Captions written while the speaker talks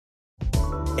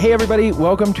Hey everybody,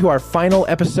 welcome to our final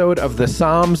episode of the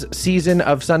Psalms season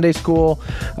of Sunday School,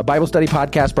 a Bible study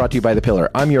podcast brought to you by The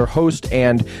Pillar. I'm your host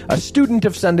and a student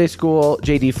of Sunday School,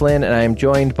 J.D. Flynn, and I am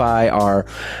joined by our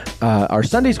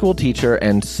Sunday School teacher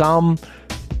and Psalm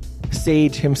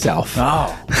sage himself.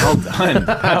 Oh, well done.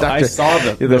 I saw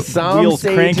the Psalm wheels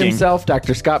sage cranking. himself,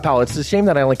 Dr. Scott Powell. It's a shame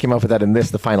that I only came up with that in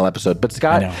the final episode. But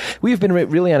Scott, we've been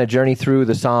really on a journey through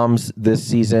the Psalms this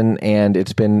season, and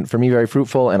it's been, for me, very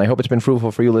fruitful, and I hope it's been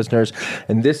fruitful for you listeners.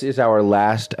 And this is our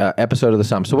last episode of the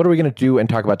Psalms. So what are we going to do and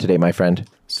talk about today, my friend?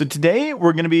 So today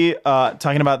we're going to be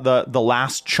talking about the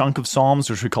last chunk of Psalms,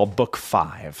 which we call Book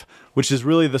 5, which is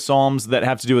really the Psalms that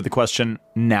have to do with the question,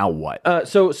 now what?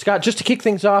 So, Scott, just to kick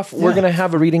things off, we're going to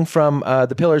have a reading from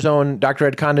The Pillar's own Dr.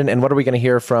 Ed Condon, and what are we going to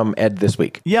hear from Ed this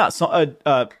week? Yeah, so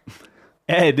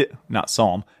Ed, not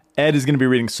Psalm, Ed is going to be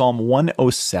reading Psalm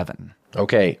 107.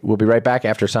 Okay, we'll be right back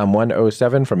after Psalm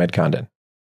 107 from Ed Condon.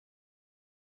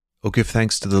 O give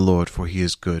thanks to the Lord, for he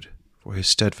is good, for his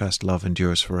steadfast love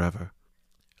endures forever.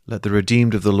 Let the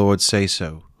redeemed of the Lord say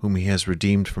so, whom he has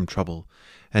redeemed from trouble,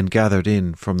 and gathered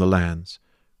in from the lands,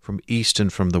 from east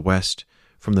and from the west,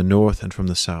 from the north and from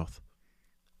the south.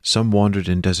 Some wandered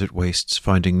in desert wastes,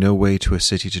 finding no way to a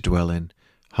city to dwell in.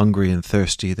 Hungry and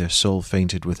thirsty, their soul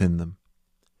fainted within them.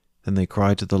 Then they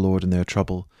cried to the Lord in their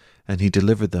trouble, and he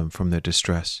delivered them from their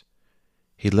distress.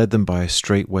 He led them by a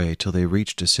straight way till they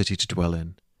reached a city to dwell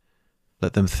in.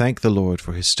 Let them thank the Lord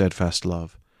for his steadfast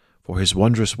love, for his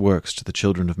wondrous works to the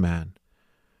children of man.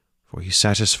 For he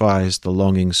satisfies the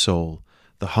longing soul,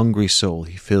 the hungry soul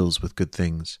he fills with good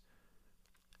things.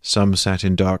 Some sat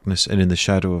in darkness and in the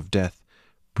shadow of death,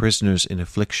 prisoners in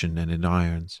affliction and in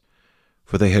irons.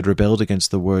 For they had rebelled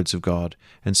against the words of God,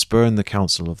 and spurned the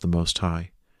counsel of the Most High.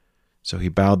 So he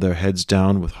bowed their heads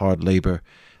down with hard labor,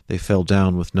 they fell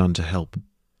down with none to help.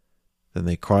 Then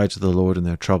they cried to the Lord in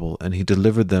their trouble, and he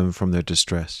delivered them from their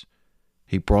distress.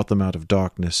 He brought them out of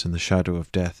darkness and the shadow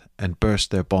of death, and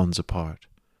burst their bonds apart.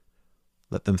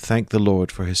 Let them thank the Lord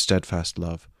for his steadfast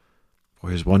love, for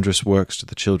his wondrous works to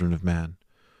the children of man.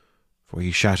 For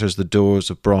he shatters the doors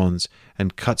of bronze,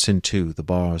 and cuts in two the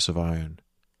bars of iron.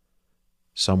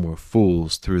 Some were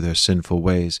fools through their sinful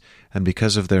ways, and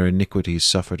because of their iniquities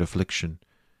suffered affliction.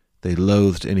 They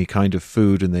loathed any kind of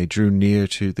food, and they drew near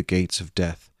to the gates of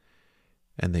death.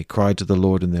 And they cried to the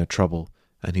Lord in their trouble,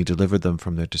 and he delivered them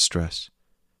from their distress.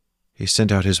 He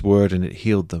sent out his word, and it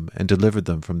healed them, and delivered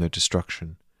them from their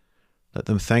destruction. Let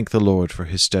them thank the Lord for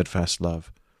his steadfast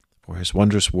love, for his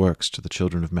wondrous works to the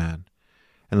children of man.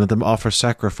 And let them offer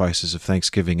sacrifices of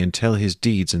thanksgiving, and tell his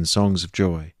deeds in songs of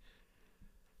joy.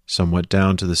 Some went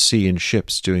down to the sea in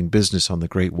ships, doing business on the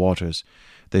great waters.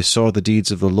 They saw the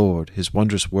deeds of the Lord, his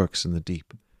wondrous works in the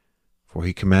deep. For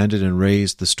he commanded and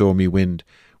raised the stormy wind,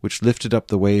 which lifted up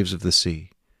the waves of the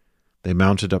sea. They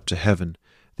mounted up to heaven,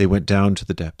 they went down to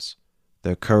the depths.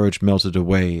 Their courage melted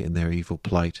away in their evil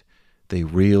plight. They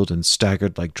reeled and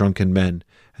staggered like drunken men,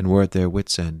 and were at their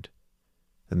wits' end.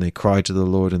 Then they cried to the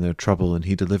Lord in their trouble, and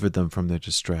he delivered them from their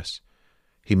distress.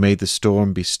 He made the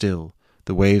storm be still,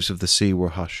 the waves of the sea were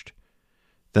hushed.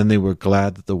 Then they were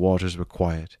glad that the waters were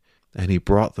quiet, and he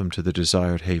brought them to the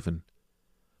desired haven.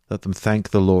 Let them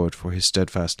thank the Lord for his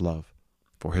steadfast love,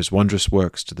 for his wondrous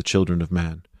works to the children of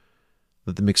man.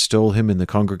 Let them extol him in the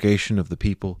congregation of the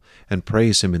people, and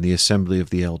praise him in the assembly of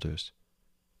the elders.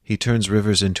 He turns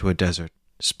rivers into a desert,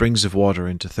 springs of water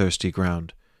into thirsty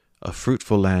ground, a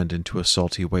fruitful land into a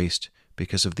salty waste,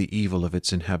 because of the evil of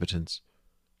its inhabitants.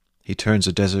 He turns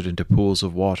a desert into pools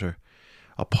of water,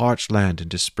 a parched land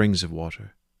into springs of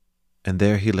water. And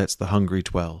there he lets the hungry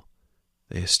dwell.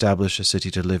 They establish a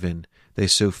city to live in. They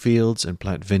sow fields and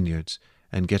plant vineyards,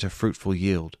 and get a fruitful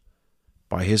yield.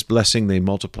 By his blessing they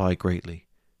multiply greatly.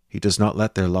 He does not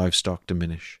let their livestock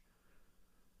diminish.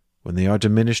 When they are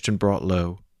diminished and brought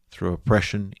low, through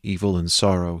oppression, evil, and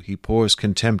sorrow, he pours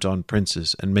contempt on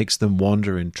princes, and makes them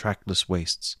wander in trackless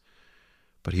wastes.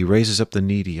 But he raises up the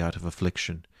needy out of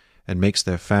affliction, and makes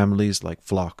their families like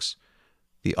flocks.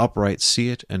 The upright see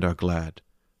it and are glad,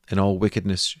 and all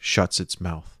wickedness shuts its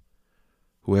mouth.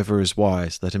 Whoever is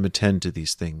wise, let him attend to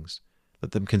these things.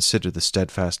 Let them consider the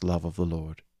steadfast love of the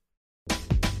Lord.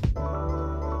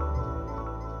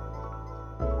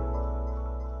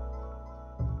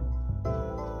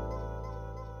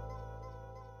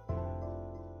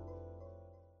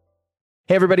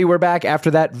 Hey, everybody, we're back after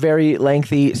that very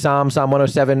lengthy Psalm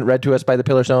 107, read to us by the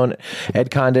Pillar's own Ed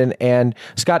Condon. And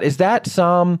Scott, is that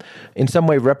Psalm in some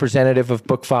way representative of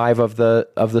Book 5 of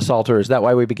the Psalter? Is that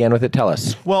why we began with it? Tell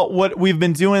us. Well, what we've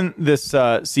been doing this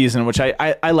season, which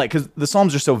I like, because the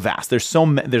Psalms are so vast. There's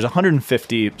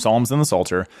 150 Psalms in the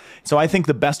Psalter. So I think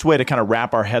the best way to kind of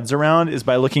wrap our heads around is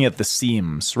by looking at the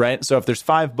seams, right? So if there's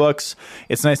 5 books,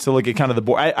 it's nice to look at kind of the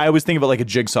board. I always think of it like a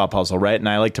jigsaw puzzle, right? And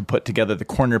I like to put together the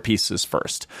corner pieces first.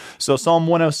 So Psalm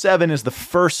 107 is the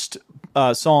first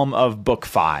Psalm of Book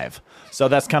 5. So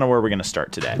that's kind of where we're going to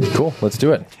start today. Cool. Let's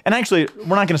do it. And actually,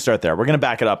 we're not going to start there. We're going to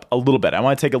back it up a little bit. I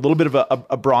want to take a little bit of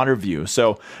a broader view.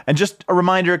 So, and just a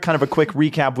reminder, kind of a quick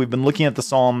recap. We've been looking at the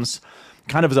Psalms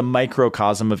kind of as a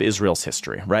microcosm of Israel's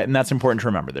history, right? And that's important to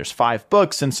remember. There's 5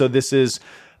 books, and so this is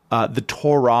the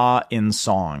Torah in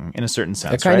song, in a certain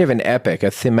sense. A kind of an epic,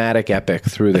 a thematic epic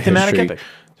through the history.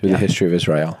 Through the history of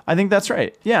Israel. I think that's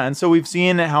right. Yeah, and so we've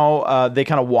seen how they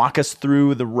kind of walk us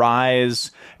through the rise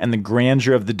and the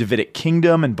grandeur of the Davidic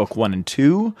kingdom in Book 1 and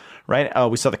 2, right?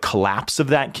 We saw the collapse of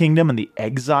that kingdom and the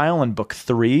exile in Book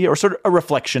 3, or sort of a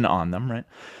reflection on them, right?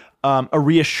 A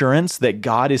reassurance that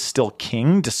God is still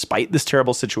king despite this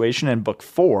terrible situation in Book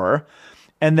 4.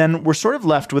 And then we're sort of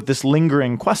left with this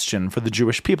lingering question for the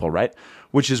Jewish people, right?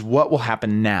 Which is what will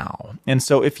happen now. And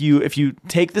so if you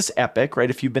take this epic, right,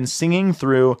 if you've been singing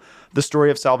through the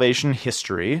story of salvation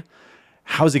history,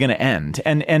 how's it going to end?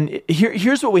 And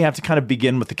here's what we have to kind of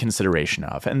begin with the consideration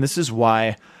of. And this is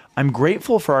why I'm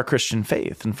grateful for our Christian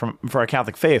faith and for our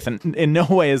Catholic faith. And in no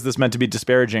way is this meant to be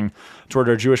disparaging toward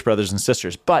our Jewish brothers and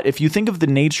sisters. But if you think of the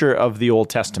nature of the Old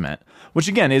Testament, which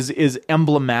again is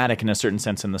emblematic in a certain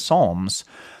sense in the Psalms,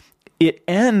 it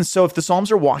ends. So if the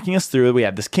Psalms are walking us through, we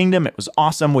had this kingdom, it was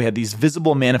awesome. We had these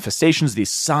visible manifestations, these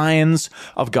signs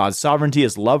of God's sovereignty,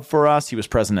 his love for us. He was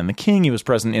present in the king. He was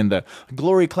present in the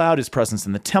glory cloud, his presence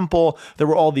in the temple. There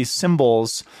were all these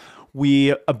symbols.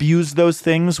 We abused those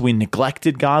things. We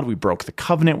neglected God. We broke the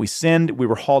covenant. We sinned. We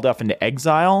were hauled off into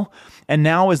exile. And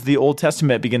now as the Old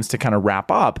Testament begins to kind of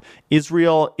wrap up,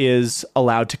 Israel is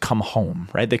allowed to come home,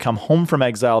 right? They come home from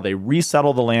exile. They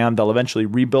resettle the land. They'll eventually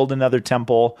rebuild another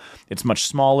temple. It's much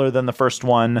smaller than the first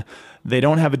one. They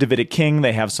don't have a Davidic king.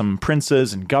 They have some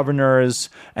princes and governors,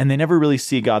 and they never really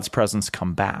see God's presence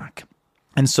come back.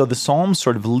 And so the Psalms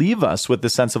sort of leave us with the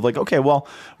sense of like, okay, well,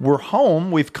 we're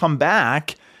home. We've come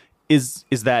back. Is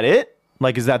that it?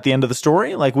 Like, is that the end of the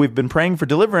story? Like, we've been praying for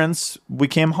deliverance. We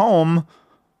came home.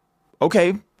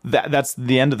 Okay, that's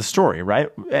the end of the story, right?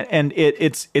 And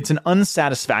it's an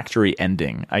unsatisfactory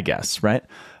ending, I guess, right?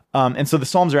 And so the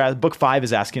Psalms Book 5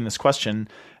 is asking this question: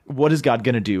 what is God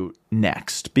going to do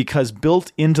next? Because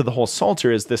built into the whole Psalter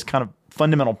is this kind of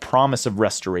fundamental promise of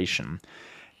restoration.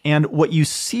 And what you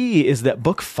see is that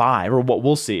Book 5, or what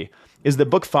we'll see, is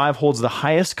that Book 5 holds the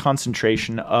highest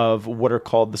concentration of what are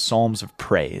called the Psalms of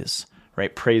Praise,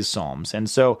 right? Praise Psalms. And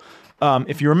so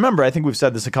if you remember, I think we've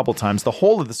said this a couple times, the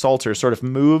whole of the Psalter sort of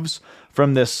moves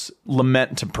from this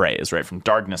lament to praise, right? From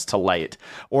darkness to light.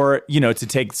 Or, to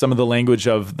take some of the language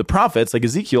of the prophets, like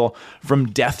Ezekiel, from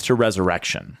death to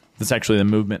resurrection. That's actually the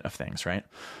movement of things, right?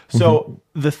 So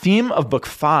the theme of Book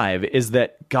 5 is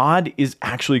that God is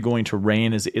actually going to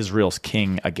reign as Israel's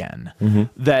king again.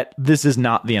 That this is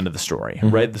not the end of the story,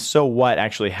 right? The so what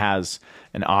actually has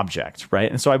an object,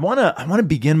 right? And so I want to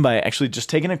begin by actually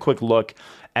just taking a quick look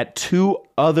at 2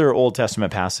 other Old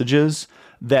Testament passages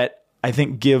that I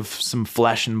think give some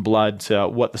flesh and blood to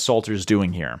what the Psalter is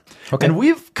doing here. Okay. And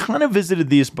we've kind of visited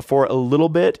these before a little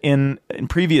bit in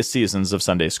previous seasons of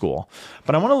Sunday School.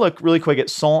 But I want to look really quick at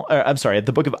at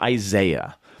the book of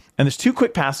Isaiah. And there's 2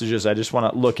 quick passages I just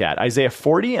want to look at, Isaiah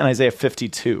 40 and Isaiah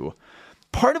 52.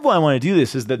 Part of why I want to do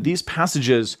this is that these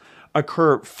passages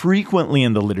occur frequently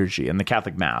in the liturgy, in the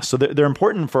Catholic Mass. So they're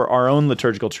important for our own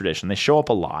liturgical tradition. They show up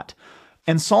a lot.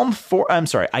 And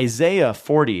Isaiah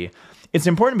 40, it's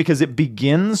important because it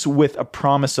begins with a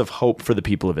promise of hope for the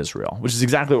people of Israel, which is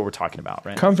exactly what we're talking about,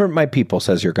 right? Comfort my people,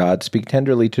 says your God. Speak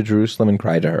tenderly to Jerusalem and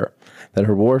cry to her, that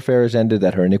her warfare is ended,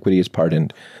 that her iniquity is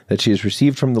pardoned, that she has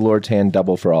received from the Lord's hand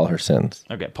double for all her sins.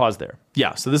 Okay, pause there.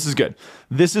 Yeah, so this is good.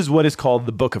 This is what is called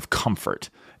the Book of Comfort.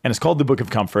 And it's called the Book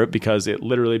of Comfort because it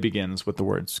literally begins with the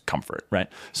words comfort, right?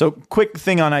 So quick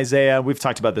thing on Isaiah. We've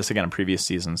talked about this again in previous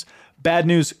seasons. Bad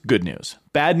news, good news.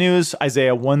 Bad news,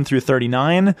 Isaiah 1 through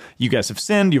 39. You guys have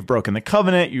sinned. You've broken the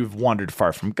covenant. You've wandered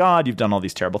far from God. You've done all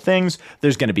these terrible things.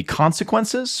 There's going to be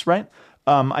consequences, right?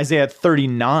 Isaiah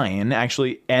 39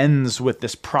 actually ends with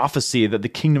this prophecy that the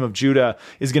kingdom of Judah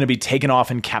is going to be taken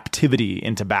off in captivity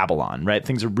into Babylon, right?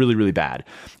 Things are really, really bad.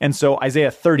 And so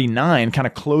Isaiah 39 kind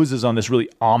of closes on this really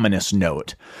ominous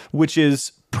note, which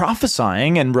is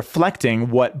prophesying and reflecting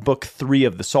what book 3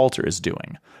 of the Psalter is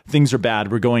doing. Things are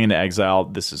bad. We're going into exile.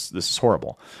 This is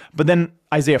horrible. But then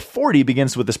Isaiah 40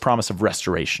 begins with this promise of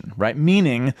restoration, right?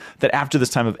 Meaning that after this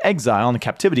time of exile and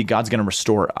captivity, God's going to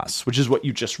restore us, which is what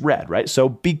you just read, right? So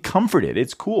be comforted.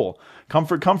 It's cool.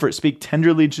 Comfort, comfort. Speak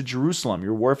tenderly to Jerusalem.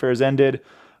 Your warfare is ended.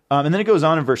 And then it goes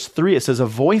on in verse 3. It says, a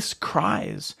voice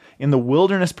cries, in the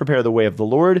wilderness prepare the way of the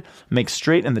Lord. Make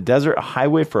straight in the desert a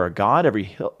highway for our God.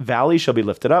 Every valley shall be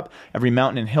lifted up. Every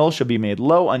mountain and hill shall be made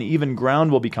low. Uneven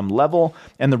ground will become level,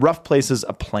 and the rough places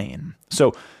a plain.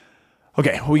 So,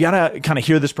 okay, we got to kind of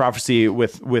hear this prophecy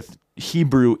with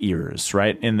Hebrew ears,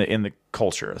 right, in the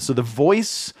culture. So the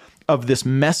voice of this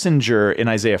messenger in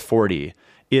Isaiah 40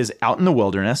 is out in the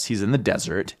wilderness. He's in the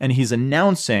desert, and he's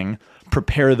announcing,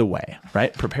 prepare the way,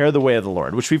 right? Prepare the way of the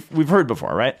Lord, which we've heard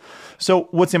before, right? So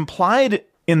what's implied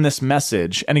in this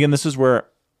message, and again, this is where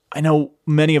I know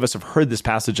many of us have heard this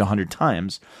passage 100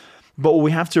 times, but what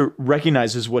we have to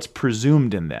recognize is what's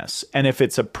presumed in this. And if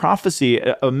it's a prophecy,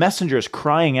 a messenger is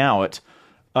crying out,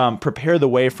 prepare the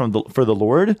way for the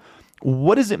Lord,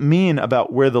 what does it mean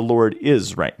about where the Lord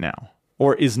is right now?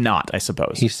 Or is not, I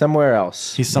suppose. He's somewhere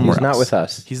else. He's somewhere else. He's not with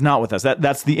us. He's not with us.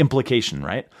 That's the implication,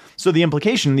 right? So the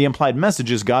implication, the implied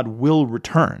message is God will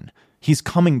return. He's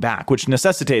coming back, which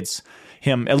necessitates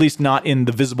him, at least not in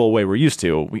the visible way we're used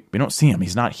to. We don't see him.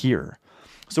 He's not here.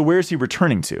 So where is he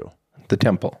returning to? The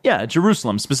temple. Yeah,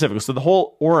 Jerusalem specifically. So the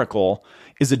whole oracle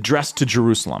is addressed to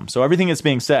Jerusalem. So everything that's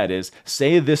being said is,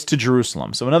 say this to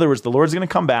Jerusalem. So in other words, the Lord's going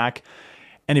to come back.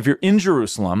 And if you're in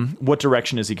Jerusalem, what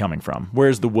direction is he coming from?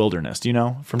 Where's the wilderness? Do you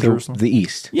know from Jerusalem? The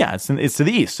east. Yeah, it's to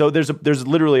the east. So there's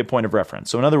literally a point of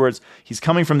reference. So in other words, he's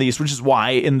coming from the east, which is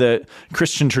why in the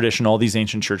Christian tradition, all these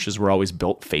ancient churches were always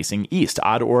built facing east,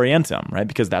 ad orientem, right?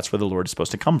 Because that's where the Lord is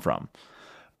supposed to come from.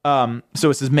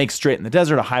 So it says, make straight in the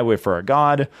desert a highway for our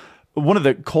God. One of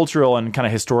the cultural and kind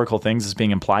of historical things that's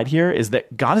being implied here is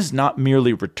that God is not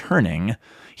merely returning.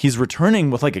 He's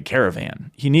returning with like a caravan.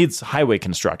 He needs highway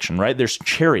construction, right? There's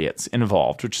chariots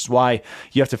involved, which is why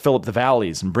you have to fill up the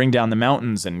valleys and bring down the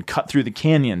mountains and cut through the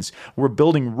canyons. We're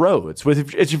building roads.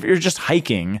 If you're just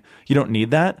hiking, you don't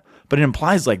need that. But it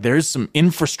implies like there's some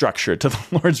infrastructure to the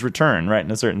Lord's return, right?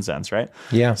 In a certain sense, right?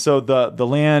 Yeah. So the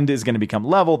land is going to become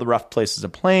level. The rough places a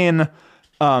plain.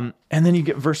 And then you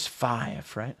get verse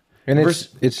 5, right? And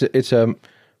it's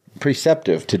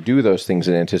preceptive to do those things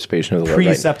in anticipation of the Lord.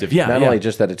 Preceptive, right? yeah. Not only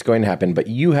just that it's going to happen, but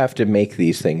you have to make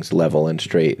these things level and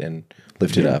straight and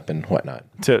lifted up and whatnot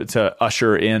to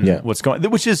usher in what's going.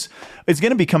 Which is it's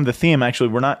going to become the theme. Actually,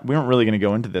 we aren't really going to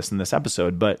go into this in this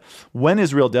episode. But when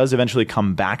Israel does eventually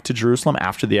come back to Jerusalem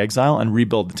after the exile and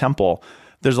rebuild the temple,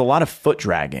 there's a lot of foot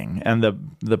dragging, and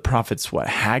the prophets,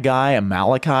 Haggai and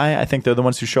Malachi, I think they're the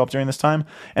ones who show up during this time.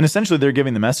 And essentially they're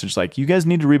giving the message like, you guys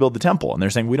need to rebuild the temple. And they're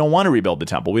saying, we don't want to rebuild the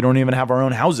temple. We don't even have our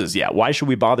own houses yet. Why should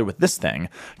we bother with this thing?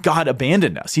 God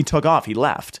abandoned us. He took off. He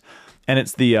left. And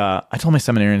it's I told my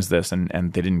seminarians this and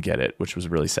they didn't get it, which was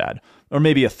really sad. Or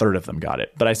maybe a third of them got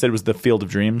it. But I said it was the field of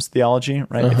dreams theology,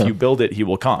 right? If you build it, he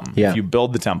will come. Yeah. If you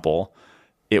build the temple,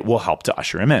 it will help to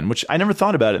usher him in, which I never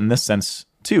thought about it in this sense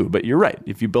too, but you're right.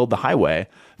 If you build the highway,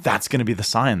 that's going to be the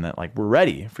sign that like we're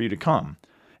ready for you to come.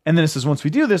 And then it says, once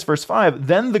we do this, verse 5,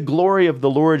 then the glory of the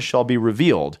Lord shall be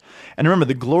revealed. And remember,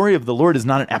 the glory of the Lord is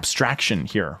not an abstraction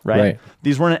here, right?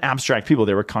 These weren't abstract people.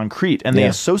 They were concrete. And they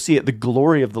associate the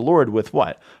glory of the Lord with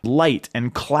what? Light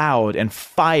and cloud and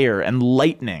fire and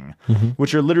lightning,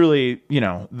 which are literally,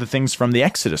 the things from the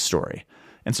Exodus story.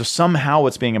 And so somehow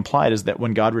what's being implied is that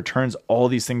when God returns, all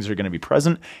these things are going to be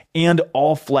present and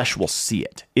all flesh will see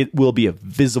it. It will be a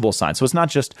visible sign. So it's not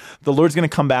just the Lord's going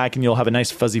to come back and you'll have a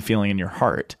nice fuzzy feeling in your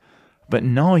heart. But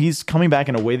no, he's coming back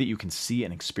in a way that you can see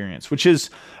and experience, which is,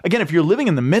 again, if you're living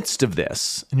in the midst of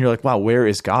this and you're like, wow, where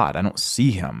is God? I don't see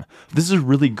him. This is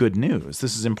really good news.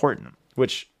 This is important,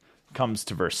 which comes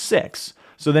to verse 6.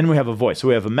 So then we have a voice. So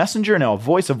we have a messenger, now a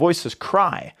voice. A voice says,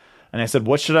 cry. And I said,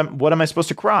 what am I supposed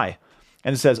to cry?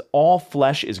 And it says, all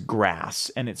flesh is grass,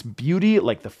 and its beauty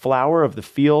like the flower of the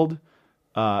field.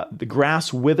 The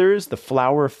grass withers, the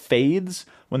flower fades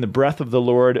when the breath of the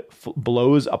Lord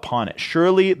blows upon it.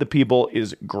 Surely the people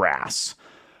is grass.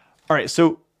 All right,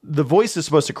 so the voice is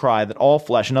supposed to cry that all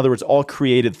flesh, in other words, all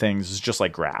created things, is just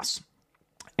like grass.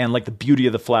 And like the beauty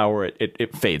of the flower,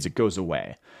 it fades, it goes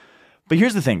away. But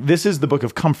here's the thing. This is the book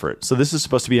of comfort. So this is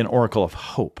supposed to be an oracle of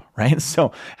hope, right?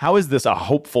 So how is this a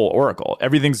hopeful oracle?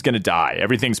 Everything's going to die.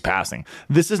 Everything's passing.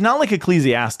 This is not like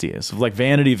Ecclesiastes of like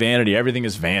vanity, vanity. Everything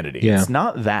is vanity. Yeah. It's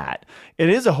not that. It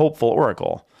is a hopeful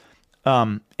oracle.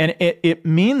 And it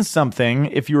means something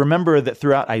if you remember that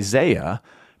throughout Isaiah,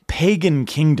 pagan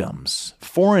kingdoms,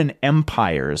 foreign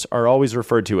empires are always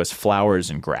referred to as flowers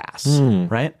and grass,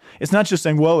 right? It's not just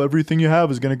saying, well, everything you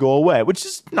have is going to go away, which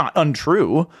is not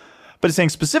untrue. But it's saying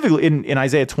specifically in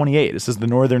Isaiah 28, it says the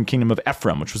northern kingdom of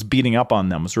Ephraim, which was beating up on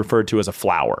them, was referred to as a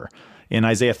flower. In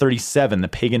Isaiah 37, the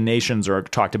pagan nations are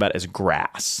talked about as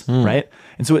grass, right?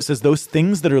 And so it says those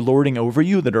things that are lording over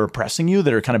you, that are oppressing you,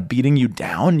 that are kind of beating you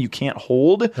down, you can't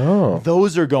hold,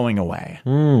 those are going away.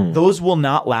 Those will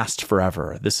not last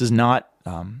forever. This is not,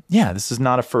 this is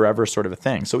not a forever sort of a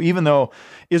thing. So even though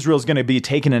Israel's going to be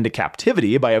taken into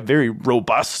captivity by a very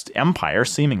robust empire,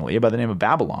 seemingly, by the name of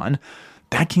Babylon,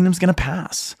 that kingdom's going to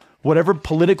pass. Whatever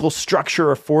political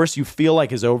structure or force you feel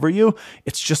like is over you,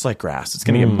 it's just like grass. It's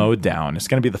going to get mowed down. It's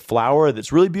going to be the flower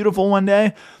that's really beautiful one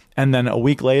day, and then a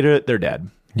week later, they're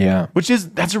dead. Yeah.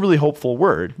 That's a really hopeful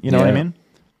word. You know what I mean?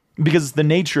 Because it's the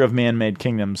nature of man-made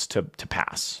kingdoms to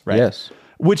pass, right? Yes.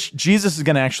 Which Jesus is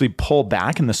going to actually pull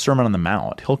back in the Sermon on the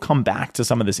Mount. He'll come back to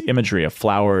some of this imagery of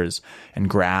flowers and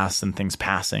grass and things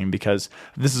passing, because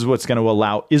this is what's going to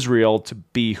allow Israel to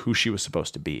be who she was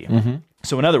supposed to be.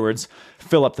 So in other words,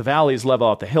 fill up the valleys, level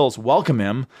out the hills, welcome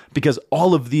him, because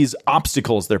all of these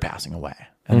obstacles, they're passing away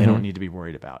and they don't need to be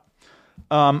worried about.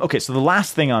 Okay, so the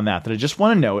last thing on that I just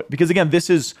want to note, because again, this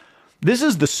is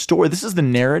the story, this is the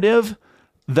narrative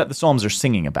that the Psalms are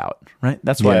singing about, right?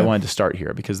 That's why I wanted to start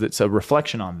here, because it's a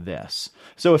reflection on this.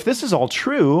 So if this is all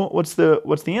true, what's the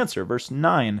answer? Verse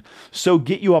 9, so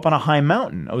get you up on a high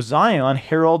mountain, O Zion,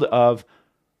 herald of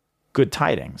good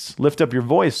tidings. Lift up your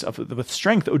voice with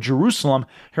strength, O Jerusalem,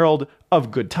 herald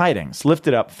of good tidings. Lift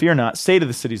it up, fear not. Say to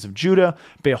the cities of Judah,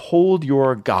 behold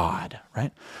your God,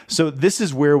 right? So this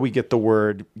is where we get the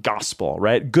word gospel,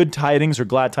 right? Good tidings or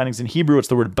glad tidings. In Hebrew, it's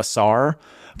the word basar.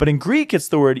 But in Greek, it's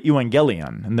the word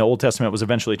evangelion. And the Old Testament was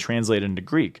eventually translated into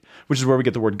Greek, which is where we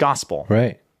get the word gospel.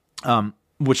 Right.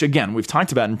 Which, again, we've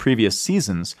talked about in previous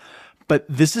seasons. But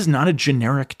this is not a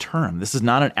generic term. This is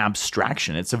not an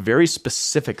abstraction. It's a very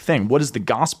specific thing. What is the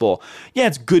gospel? Yeah,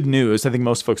 it's good news. I think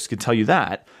most folks could tell you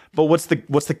that. But what's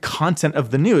the content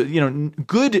of the news? You know,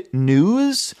 good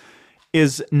news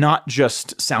is not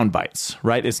just sound bites,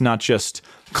 right? It's not just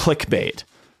clickbait.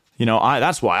 You know,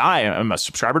 that's why I am a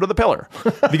subscriber to The Pillar,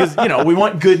 because, you know, we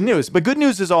want good news. But good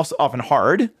news is also often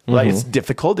hard, right? It's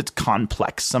difficult. It's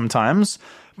complex sometimes.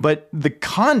 But the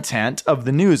content of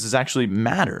the news is actually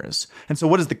matters. And so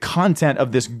what is the content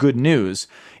of this good news?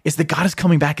 It's that God is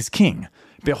coming back as king.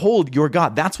 Behold your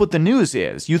God. That's what the news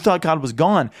is. You thought God was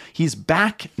gone. He's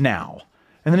back now.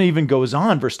 And then it even goes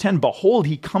on, verse 10, behold,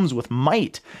 he comes with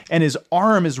might, and his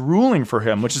arm is ruling for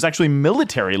him, which is actually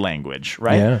military language,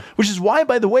 right? Yeah. Which is why,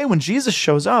 by the way, when Jesus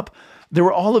shows up, there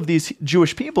were all of these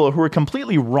Jewish people who were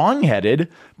completely wrong-headed,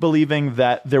 believing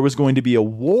that there was going to be a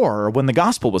war when the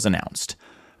gospel was announced.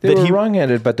 They were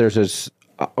wrong-headed, but there's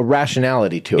a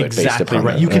rationality to it. Exactly based upon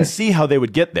right. that, You can see how they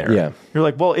would get there. Yeah. You're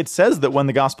like, well, it says that when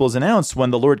the gospel is announced,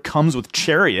 when the Lord comes with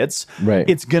chariots, Right.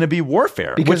 it's going to be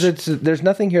warfare. Because there's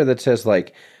nothing here that says,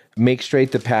 like, make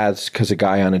straight the paths because a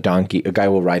guy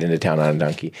will ride into town on a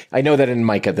donkey. I know that in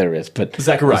Micah there is, but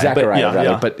Zechariah,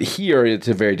 but But here it's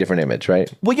a very different image, right?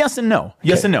 Well, yes and no.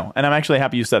 Yes and no. And I'm actually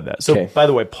happy you said that. So, by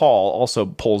the way, Paul also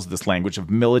pulls this language of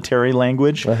military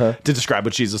language to describe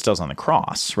what Jesus does on the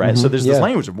cross, right? So there's this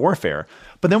language of warfare.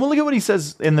 But then we'll look at what he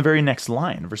says in the very next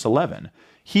line, verse 11.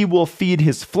 He will feed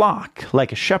his flock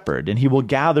like a shepherd, and he will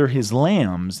gather his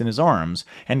lambs in his arms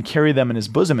and carry them in his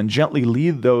bosom and gently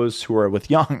lead those who are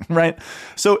with young, right?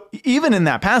 So even in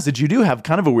that passage, you do have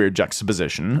kind of a weird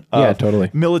juxtaposition of totally.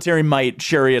 military might,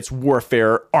 chariots,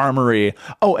 warfare, armory,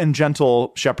 and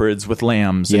gentle shepherds with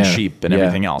lambs and sheep and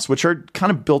everything else, which are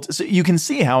kind of built. So you can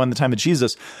see how in the time of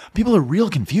Jesus, people are real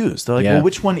confused. They're like, well,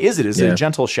 which one is it? Is it a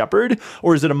gentle shepherd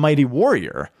or is it a mighty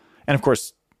warrior? And of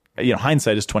course, you know,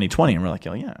 hindsight is 20/20, and we're like,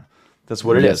 oh yeah, that's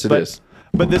what it is. It is.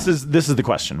 But this is the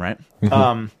question, right?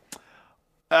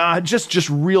 Just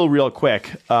real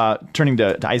quick, turning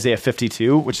to Isaiah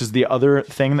 52, which is the other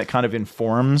thing that kind of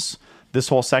informs this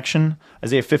whole section.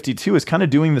 Isaiah 52 is kind of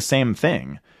doing the same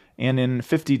thing. And in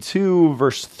 52,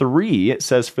 verse 3, it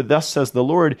says, for thus says the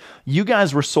Lord, you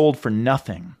guys were sold for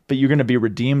nothing, but you're going to be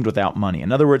redeemed without money.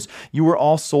 In other words, you were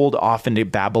all sold off into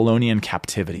Babylonian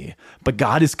captivity, but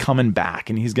God is coming back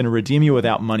and he's going to redeem you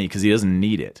without money because he doesn't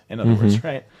need it. In other words,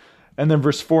 right? And then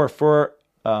verse 4,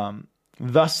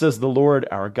 thus says the Lord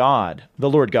our God, the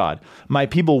Lord God, my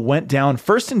people went down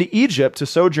first into Egypt to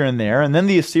sojourn there, and then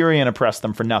the Assyrian oppressed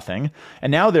them for nothing. And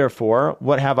now, therefore,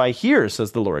 what have I here,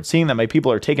 says the Lord, seeing that my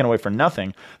people are taken away for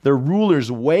nothing? Their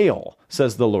rulers wail,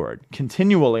 says the Lord.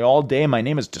 Continually, all day, my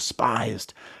name is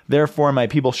despised. Therefore, my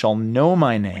people shall know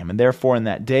my name, and therefore in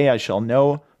that day I shall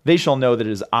know They shall know that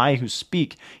it is I who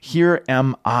speak. Here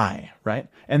am I, right?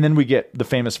 And then we get the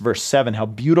famous verse 7, how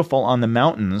beautiful on the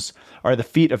mountains are the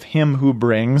feet of him who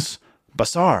brings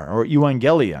basar or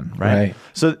evangelion, right?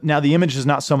 So now the image is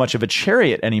not so much of a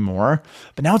chariot anymore,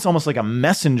 but now it's almost like a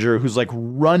messenger who's like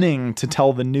running to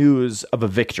tell the news of a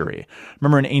victory.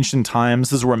 Remember in ancient times,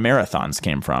 this is where marathons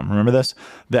came from. Remember this?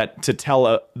 That to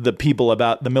tell the people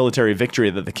about the military victory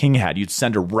that the king had, you'd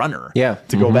send a runner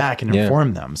to go back and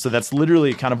inform them. So that's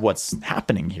literally kind of what's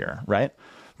happening here, right?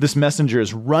 This messenger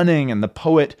is running, and the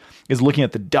poet is looking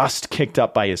at the dust kicked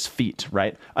up by his feet,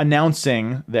 right?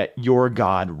 Announcing that your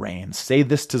God reigns. Say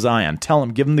this to Zion. Tell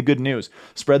him, give him the good news.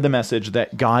 Spread the message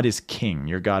that God is king,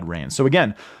 your God reigns. So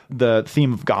again, the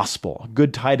theme of gospel,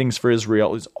 good tidings for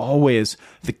Israel, is always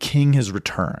the king has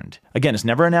returned. Again, it's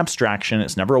never an abstraction.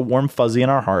 It's never a warm fuzzy in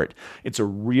our heart. It's a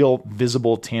real,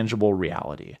 visible, tangible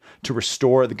reality to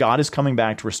restore. The God is coming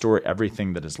back to restore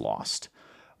everything that is lost.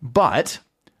 But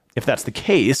if that's the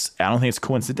case, I don't think it's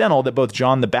coincidental that both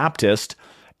John the Baptist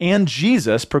and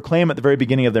Jesus proclaim at the very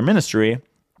beginning of their ministry,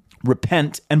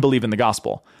 repent and believe in the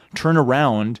gospel. Turn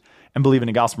around and believe in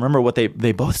the gospel. Remember what they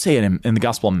both say in the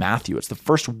gospel of Matthew. It's the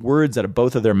first words out of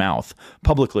both of their mouth,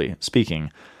 publicly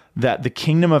speaking, that the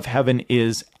kingdom of heaven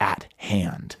is at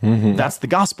hand. That's the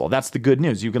gospel. That's the good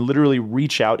news. You can literally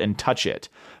reach out and touch it.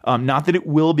 Not that it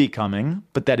will be coming,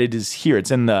 but that it is here.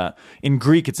 It's in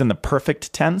Greek, it's in the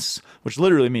perfect tense, which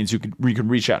literally means you can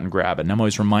reach out and grab it. And I'm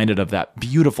always reminded of that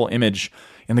beautiful image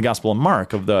in the Gospel of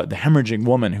Mark of the hemorrhaging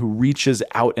woman who reaches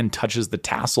out and touches the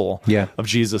tassel of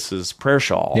Jesus's prayer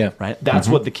shawl. Right? That's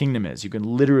what the kingdom is. You can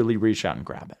literally reach out and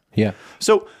grab it.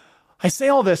 So I say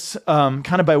all this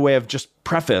kind of by way of just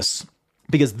preface,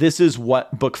 because this is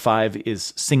what Book 5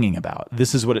 is singing about.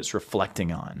 This is what it's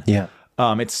reflecting on.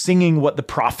 It's singing what the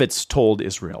prophets told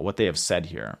Israel, what they have said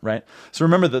here, right? So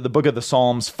remember that the book of the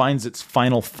Psalms finds its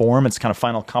final form, its kind of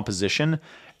final composition,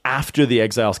 after the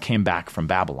exiles came back from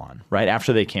Babylon, right?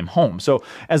 After they came home. So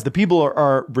as the people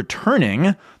are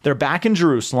returning, they're back in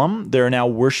Jerusalem. They're now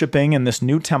worshiping in this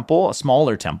new temple, a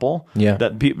smaller temple.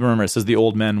 That remember, it says the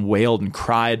old men wailed and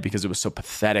cried because it was so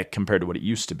pathetic compared to what it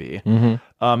used to be. It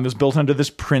was built under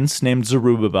this prince named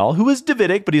Zerubbabel, who is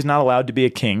Davidic, but he's not allowed to be a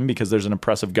king because there's an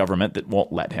oppressive government that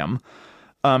won't let him.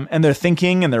 And they're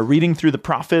thinking and they're reading through the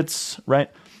prophets, right?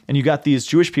 And you got these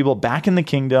Jewish people back in the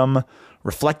kingdom,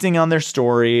 reflecting on their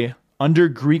story under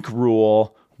Greek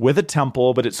rule with a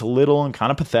temple, but it's little and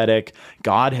kind of pathetic.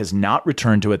 God has not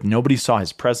returned to it. Nobody saw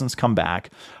his presence come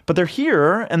back. But they're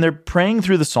here and they're praying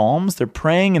through the Psalms. They're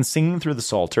praying and singing through the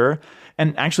Psalter.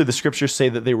 And actually the scriptures say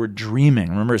that they were dreaming.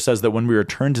 Remember, it says that when we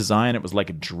returned to Zion, it was like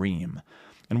a dream.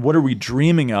 And what are we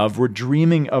dreaming of? We're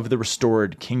dreaming of the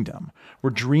restored kingdom.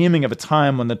 We're dreaming of a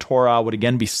time when the Torah would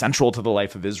again be central to the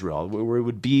life of Israel, where it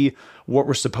would be what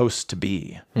we're supposed to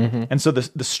be. And so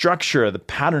the structure, the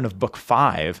pattern of Book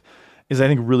 5 is, I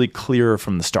think, really clear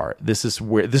from the start. This is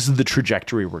the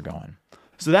trajectory we're going.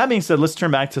 So that being said, let's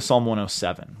turn back to Psalm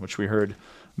 107, which we heard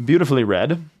beautifully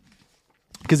read.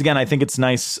 Because again, I think it's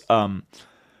nice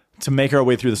to make our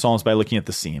way through the Psalms by looking at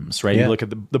the seams, right? You look at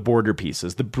the border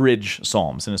pieces, the bridge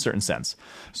Psalms in a certain sense.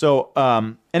 So,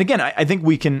 and again, I think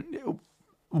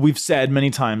we've said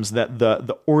many times that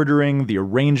the ordering, the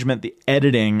arrangement, the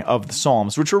editing of the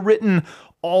Psalms, which were written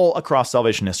all across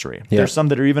salvation history. There's some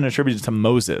that are even attributed to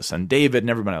Moses and David and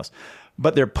everyone else,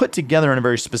 but they're put together in a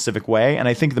very specific way. And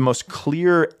I think the most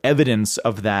clear evidence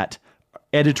of that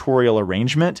editorial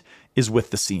arrangement is with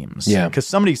the seams. Because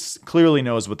somebody clearly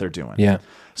knows what they're doing.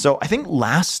 So I think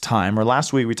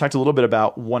last week, we talked a little bit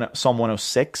about Psalm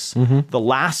 106, the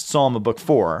last Psalm of Book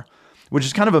 4, which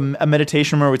is kind of a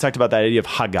meditation where we talked about that idea of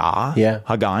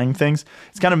Haggahing things.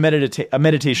 It's kind of a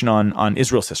meditation on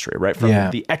Israel's history, right? From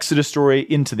the Exodus story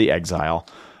into the exile.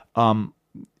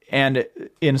 And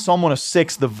in Psalm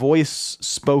 106, the voice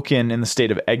spoken in the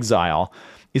state of exile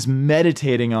is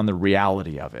meditating on the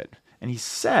reality of it. And he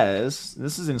says,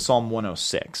 this is in Psalm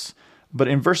 106, but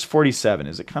in verse 47,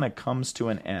 as it kind of comes to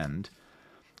an end,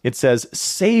 it says,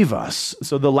 save us.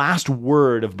 So the last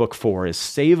word of Book 4 is,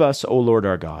 save us, O Lord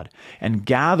our God, and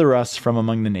gather us from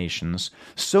among the nations,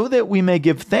 so that we may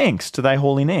give thanks to thy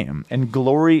holy name and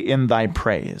glory in thy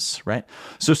praise, right?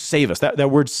 So save us.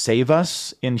 That word save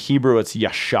us, in Hebrew, it's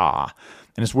yasha,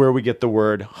 and it's where we get the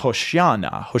word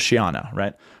Hoshiana,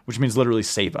 right? Which means literally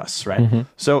save us, right?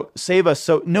 So save us.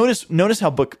 So notice how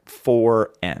Book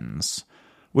 4 ends,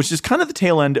 which is kind of the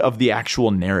tail end of the actual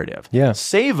narrative.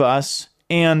 Save us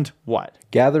and what?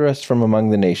 Gather us from among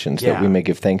the nations that we may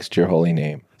give thanks to your holy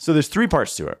name. So there's 3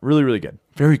 parts to it. Really, really good.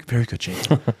 Very, very good, James.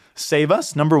 Save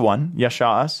us, number 1, yasha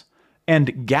us,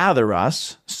 and gather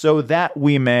us so that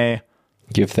we may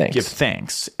Give thanks. Give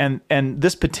thanks. And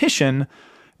this petition,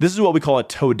 this is what we call a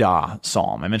Todah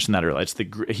psalm. I mentioned that earlier. It's the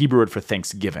Hebrew word for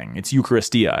thanksgiving. It's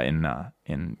Eucharistia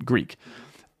in Greek.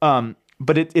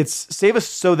 But it's save us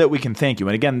so that we can thank you.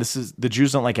 And again, the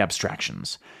Jews don't like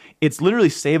abstractions. It's literally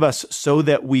save us so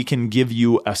that we can give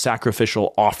you a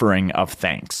sacrificial offering of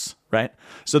thanks, right?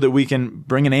 So that we can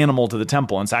bring an animal to the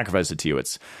temple and sacrifice it to you.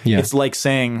 It's like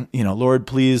saying, Lord,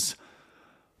 please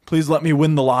let me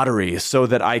win the lottery so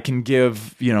that I can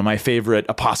give, my favorite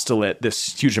apostolate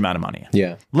this huge amount of money.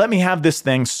 Yeah. Let me have this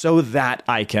thing so that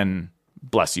I can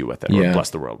bless you with it or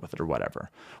bless the world with it or whatever,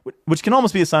 which can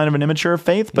almost be a sign of an immature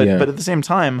faith. But at the same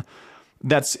time,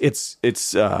 it's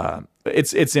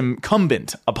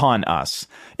incumbent upon us.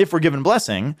 If we're given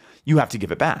blessing, you have to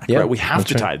give it back, right? We have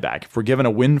to tithe back. If we're given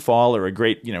a windfall or a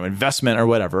great, investment or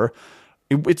whatever,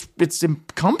 it's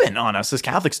incumbent on us as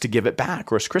Catholics to give it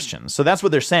back, or as Christians. So that's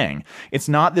what they're saying. It's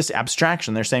not this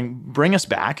abstraction. They're saying, bring us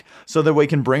back so that we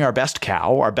can bring our best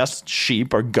cow, our best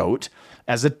sheep, or goat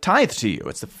as a tithe to you.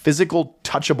 It's a physical,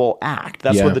 touchable act.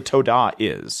 That's what the Todah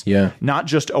is. Yeah. Not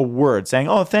just a word saying,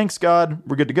 oh, thanks God,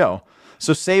 we're good to go.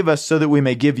 So save us so that we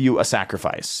may give you a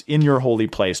sacrifice in your holy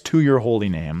place to your holy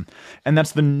name. And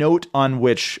that's the note on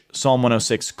which Psalm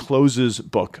 106 closes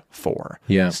book 4.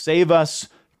 Yeah. Save us,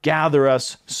 gather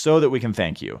us so that we can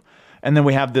thank you. And then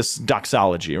we have this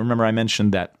doxology. Remember I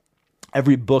mentioned that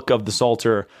every book of the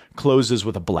Psalter closes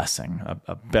with a blessing,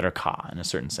 a berachah in a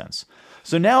certain sense.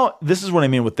 So now this is what I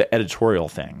mean with the editorial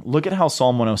thing. Look at how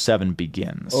Psalm 107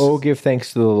 begins. Oh, give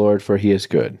thanks to the Lord, for he is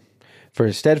good. For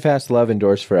his steadfast love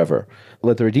endures forever.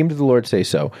 Let the redeemed of the Lord say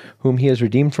so, whom he has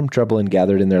redeemed from trouble and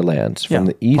gathered in their lands, from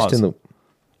the east and the...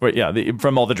 Wait,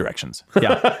 from all the directions.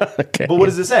 Yeah. Okay. But what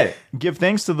does it say? Give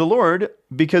thanks to the Lord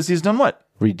because he's done what?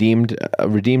 Redeemed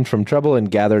from trouble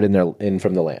and gathered in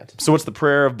from the land. So what's the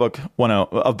prayer of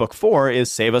book 4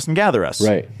 is save us and gather us.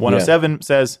 Right. 107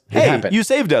 says, hey, you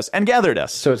saved us and gathered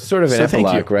us. So it's sort of an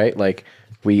epilogue, right? Like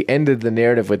we ended the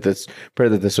narrative with this prayer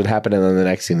that this would happen, and then the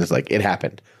next scene is like, it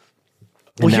happened.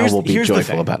 And now we'll be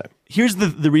joyful about it. Here's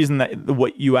the reason that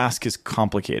what you ask is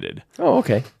complicated. Oh,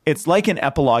 okay. It's like an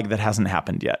epilogue that hasn't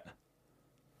happened yet.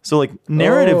 So like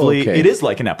narratively, it is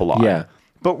like an epilogue. Yeah.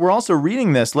 But we're also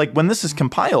reading this, like when this is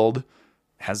compiled,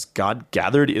 has God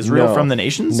gathered Israel from the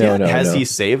nations yet? Has he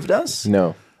saved us?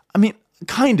 No. I mean,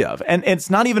 kind of. And it's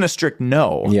not even a strict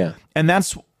no. Yeah. And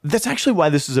that's actually why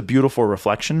this is a beautiful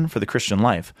reflection for the Christian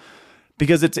life.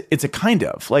 Because it's a kind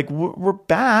of, like, we're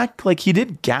back. Like, he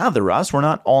did gather us. We're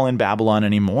not all in Babylon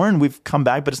anymore, and we've come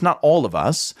back, but it's not all of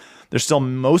us. There's still,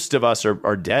 most of us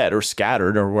are dead or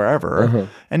scattered or wherever. Uh-huh.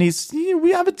 And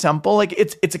we have a temple. Like,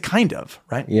 it's a kind of,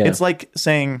 right? Yeah. It's like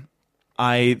saying,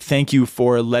 I thank you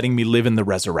for letting me live in the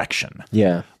resurrection.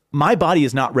 Yeah. My body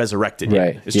is not resurrected yet.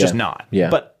 Right. It's just not. Yeah.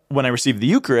 But when I receive the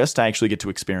Eucharist, I actually get to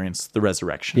experience the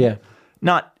resurrection. Yeah.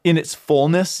 Not in its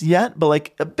fullness yet, but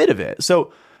like a bit of it.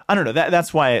 So I don't know.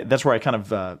 That's where I kind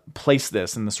of place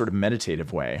this in the sort of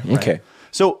meditative way. Right? Okay.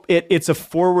 So it's a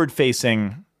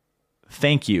forward-facing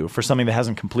thank you for something that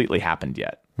hasn't completely happened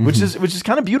yet, which is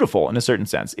kind of beautiful in a certain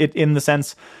sense. In the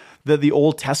sense that the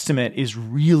Old Testament is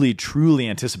really truly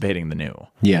anticipating the new.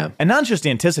 Yeah. And not just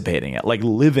anticipating it, like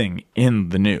living in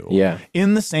the new. Yeah.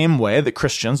 In the same way that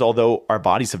Christians, although our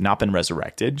bodies have not been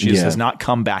resurrected, Jesus has not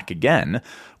come back again,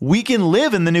 we can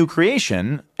live in the new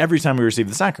creation every time we receive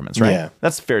the sacraments, right? Yeah.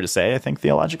 That's fair to say, I think,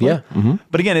 theologically. Yeah. Mm-hmm.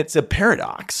 But again, it's a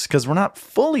paradox because we're not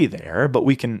fully there, but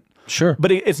we can. Sure.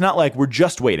 But it's not like we're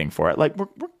just waiting for it. Like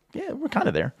we're kind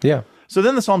of there. Yeah. So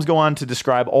then the Psalms go on to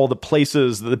describe all the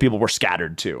places that the people were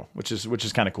scattered to, which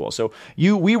is kind of cool. So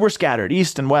we were scattered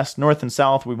east and west, north and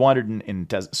south. We wandered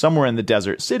some were in the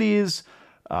desert cities.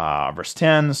 Verse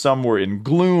 10, some were in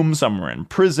gloom, some were in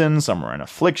prison, some were in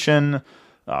affliction.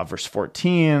 Verse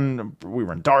 14, we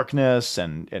were in darkness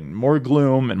and more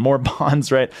gloom and more bonds,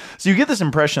 right? So you get this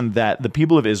impression that the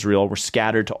people of Israel were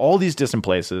scattered to all these distant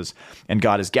places, and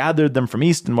God has gathered them from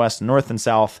east and west, north and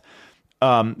south.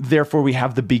 Therefore, we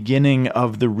have the beginning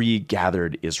of the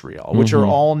regathered Israel, which are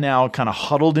all now kind of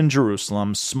huddled in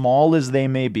Jerusalem, small as they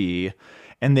may be,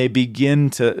 and they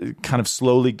begin to kind of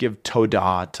slowly give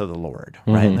Todah to the Lord,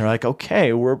 right? And they're like,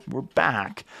 okay, we're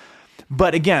back.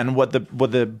 But again, what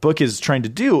the book is trying to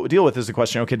deal with is the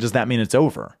question, okay, does that mean it's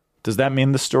over? Does that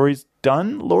mean the story's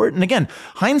done, Lord? And again,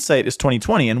 hindsight is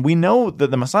 20/20, and we know that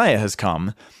the Messiah has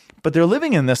come. But they're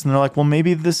living in this, and they're like, well,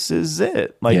 maybe this is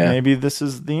it. Like, maybe this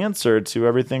is the answer to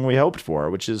everything we hoped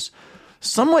for, which is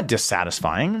somewhat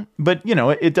dissatisfying. But,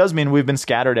 it does mean we've been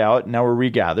scattered out, now we're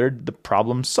regathered, the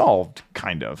problem solved,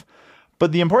 kind of.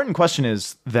 But the important question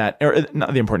is that, or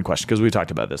not the important question, because we talked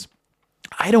about this.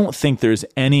 I don't think there's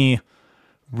any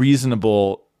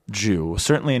reasonable Jew,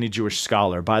 certainly any Jewish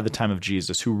scholar by the time of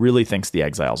Jesus, who really thinks the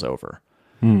exile's over.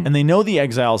 And they know the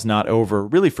exile's not over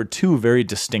really for two very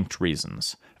distinct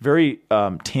reasons, very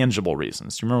tangible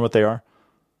reasons. Do you remember what they are?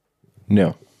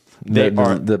 No.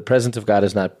 The presence of God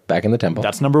is not back in the temple.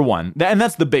 That's number one. And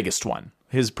that's the biggest one.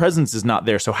 His presence is not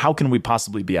there, so how can we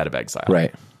possibly be out of exile?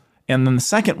 Right. And then the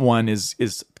second one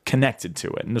is connected to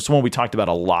it. And it's one we talked about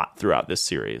a lot throughout this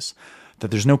series,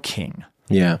 that there's no king.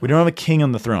 Yeah. We don't have a king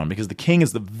on the throne because the king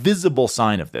is the visible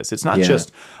sign of this. It's not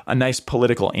just a nice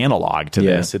political analog to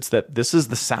this. It's that this is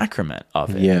the sacrament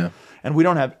of it. Yeah. And we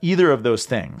don't have either of those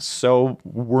things. So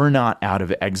we're not out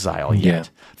of exile yet.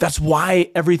 Yeah. That's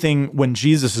why everything when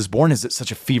Jesus is born is at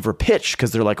such a fever pitch,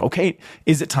 because they're like, okay,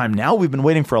 is it time now? We've been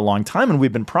waiting for a long time and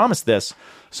we've been promised this.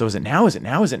 So is it now? Is it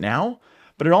now? Is it now?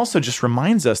 But it also just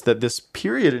reminds us that this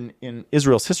period in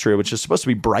Israel's history, which is supposed to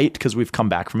be bright because we've come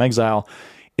back from exile,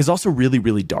 is also really,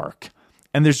 really dark.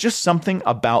 And there's just something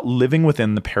about living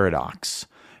within the paradox.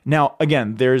 Now,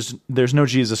 again, there's no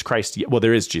Jesus Christ yet. Well,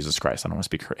 there is Jesus Christ. I don't want to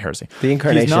speak heresy. The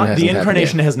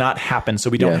incarnation has not happened, so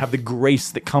we don't have the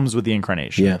grace that comes with the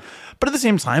incarnation. Yeah. But at the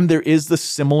same time, there is the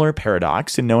similar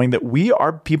paradox in knowing that we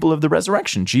are people of the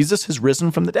resurrection. Jesus has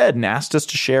risen from the dead and asked us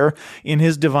to share in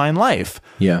his divine life.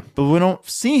 Yeah. But we don't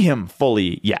see him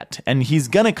fully yet. And he's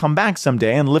going to come back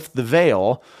someday and lift the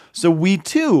veil. So we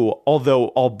too, although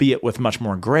albeit with much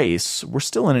more grace, we're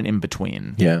still in an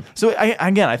in-between. Yeah. So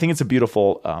I think it's a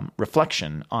beautiful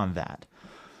reflection on that.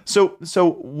 So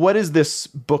what is this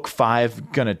book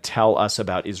 5 going to tell us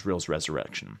about Israel's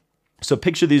resurrection? So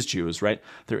picture these Jews, right?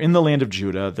 They're in the land of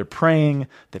Judah. They're praying.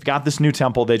 They've got this new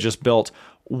temple they just built.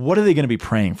 What are they going to be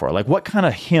praying for? Like, what kind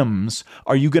of hymns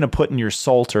are you going to put in your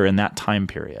Psalter in that time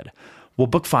period? Well,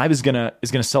 book 5 is going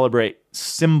to celebrate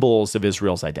symbols of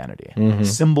Israel's identity,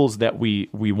 symbols that we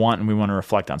want and we want to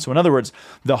reflect on. So in other words,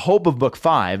 the hope of book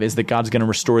 5 is that God's going to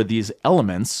restore these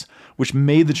elements which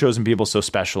made the chosen people so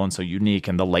special and so unique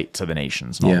and the light to the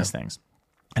nations and all these things.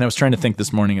 And I was trying to think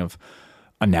this morning of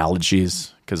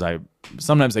analogies, because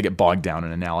sometimes I get bogged down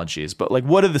in analogies, but like,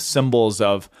 what are the symbols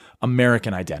of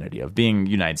American identity, of being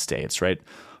United States, right?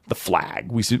 The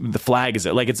flag. We see the flag is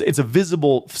like it's a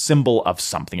visible symbol of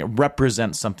something. It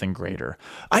represents something greater.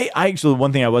 I actually,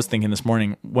 one thing I was thinking this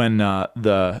morning when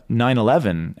the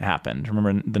 9/11 happened.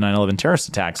 Remember the 9/11 terrorist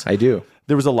attacks? I do.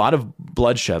 There was a lot of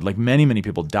bloodshed. Like many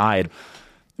people died.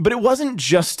 But it wasn't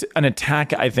just an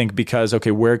attack, I think, because,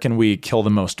 okay, where can we kill the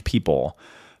most people?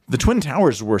 The Twin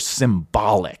Towers were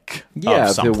symbolic of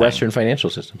something. The Western financial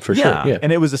system, for sure. Yeah,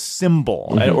 and it was a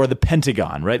symbol, or the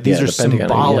Pentagon, right? These are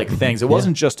symbolic things. It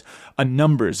wasn't just a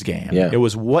numbers game. Yeah. It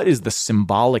was, what is the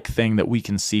symbolic thing that we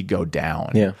can see go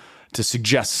down? Yeah. To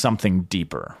suggest something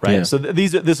deeper, right? Yeah. So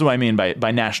this is what I mean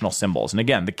by national symbols. And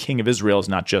again, the King of Israel is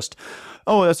not just,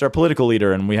 oh, that's our political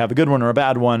leader and we have a good one or a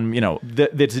bad one. You know,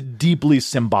 that's a deeply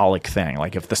symbolic thing.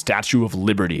 Like if the Statue of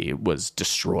Liberty was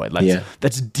destroyed,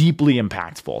 that's deeply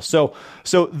impactful.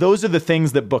 So those are the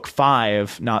things that book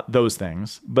 5, not those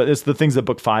things, but it's the things that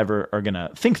book 5 are going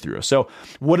to think through. So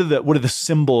what are the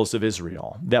symbols of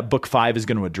Israel that book 5 is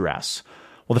going to address?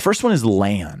 Well, the first one is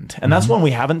land, and that's one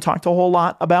we haven't talked a whole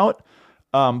lot about,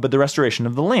 but the restoration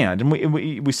of the land. And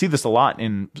we see this a lot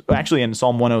in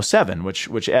Psalm 107,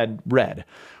 which Ed read.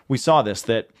 We saw this,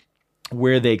 that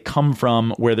where they come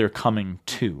from, where they're coming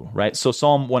to, right? So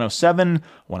Psalm 107,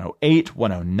 108,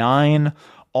 109,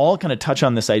 all kind of touch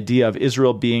on this idea of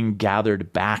Israel being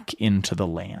gathered back into the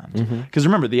land. Because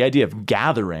remember, the idea of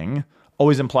gathering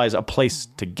always implies a place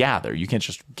to gather. You can't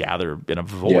just gather in a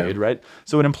void, right?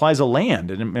 So it implies a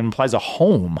land. It implies a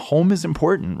home. Home is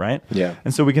important, right? Yeah.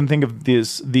 And so we can think of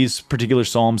these particular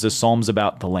psalms as psalms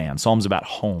about the land, psalms about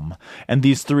home. And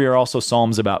these 3 are also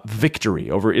psalms about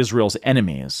victory over Israel's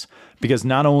enemies. Because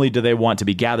not only do they want to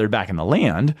be gathered back in the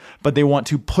land, but they want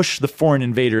to push the foreign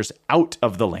invaders out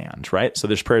of the land, right? So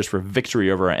there's prayers for victory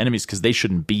over our enemies because they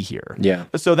shouldn't be here. Yeah.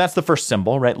 So that's the first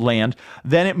symbol, right? Land.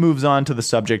 Then it moves on to the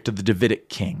subject of the Davidic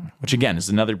king, which again is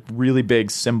another really big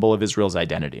symbol of Israel's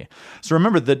identity. So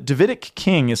remember, the Davidic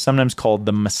king is sometimes called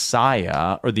the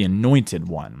Messiah or the Anointed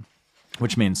One,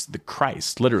 which means the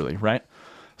Christ, literally, right?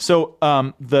 So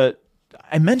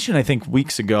I mentioned, I think,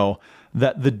 weeks ago,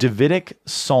 that the Davidic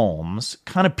Psalms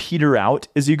kind of peter out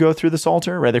as you go through the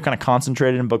Psalter, right? They're kind of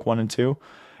concentrated in book 1 and 2,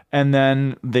 and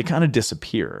then they kind of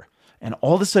disappear. And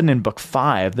all of a sudden in book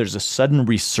 5, there's a sudden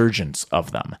resurgence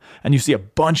of them. And you see a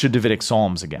bunch of Davidic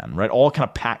Psalms again, right? All kind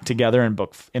of packed together in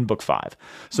book 5.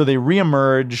 So they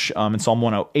reemerge in Psalm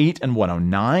 108 and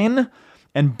 109.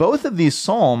 And both of these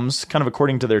Psalms, kind of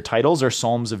according to their titles, are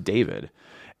Psalms of David.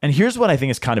 And here's what I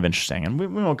think is kind of interesting, and we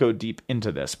won't go deep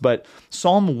into this, but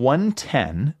Psalm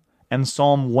 110 and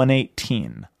Psalm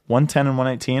 118. 110 and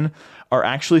 118, are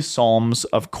actually psalms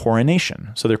of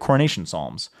coronation. So they're coronation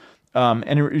psalms.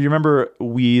 And you remember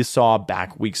we saw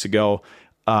back weeks ago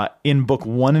in book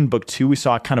 1 and book 2, we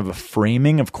saw kind of a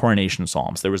framing of coronation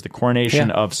psalms. There was the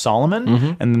coronation of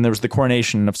Solomon, and then there was the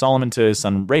coronation of Solomon to his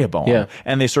son Rehoboam.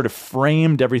 And they sort of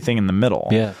framed everything in the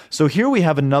middle. So here we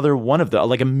have another one of the,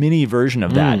 like a mini version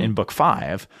of that in book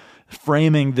 5,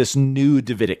 framing this new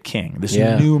Davidic king, this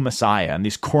new Messiah, and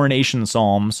these coronation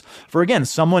psalms for, again,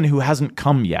 someone who hasn't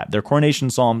come yet. They're coronation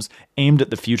psalms aimed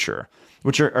at the future,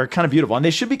 which are kind of beautiful. And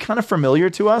they should be kind of familiar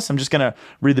to us. I'm just going to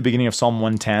read the beginning of Psalm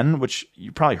 110, which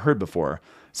you probably heard before.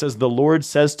 It says, "The Lord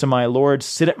says to my Lord,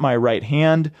 sit at my right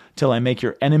hand till I make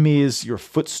your enemies your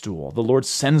footstool. The Lord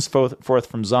sends forth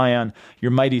from Zion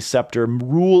your mighty scepter.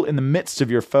 Rule in the midst of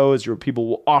your foes. Your people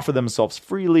will offer themselves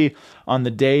freely on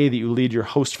the day that you lead your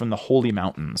host from the holy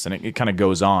mountains." And it kind of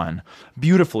goes on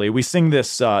beautifully. We sing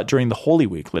this during the Holy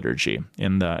Week liturgy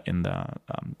in the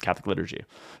Catholic liturgy.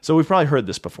 So we've probably heard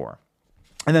this before.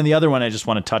 And then the other one I just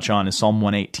want to touch on is Psalm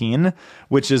 118,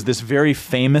 which is this very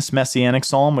famous messianic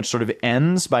psalm, which sort of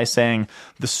ends by saying,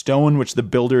 "The stone which the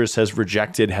builders has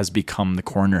rejected has become the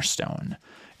cornerstone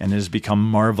and has become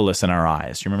marvelous in our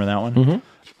eyes." You remember that one?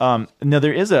 Now,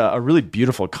 there is a really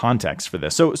beautiful context for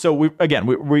this. So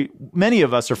we many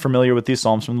of us are familiar with these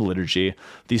psalms from the liturgy.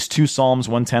 These two psalms,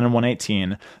 110 and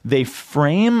 118, they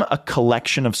frame a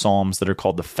collection of psalms that are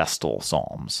called the festal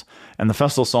psalms. And the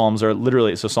festal psalms are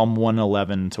literally, so Psalm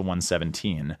 111 to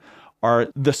 117 are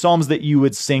the psalms that you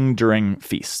would sing during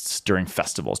feasts, during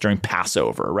festivals, during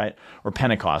Passover, right? Or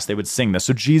Pentecost. They would sing this.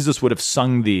 So Jesus would have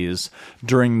sung these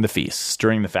during the feasts,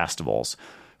 during the festivals,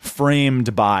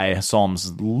 framed by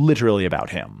psalms literally about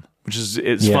him, which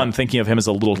is fun thinking of him as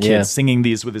a little kid singing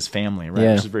these with his family, right?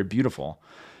 Which is very beautiful.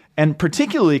 And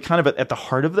particularly kind of at the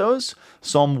heart of those,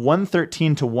 Psalm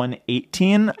 113 to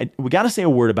 118, we got to say a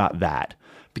word about that,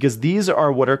 because these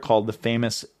are what are called the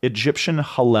famous Egyptian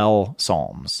Hallel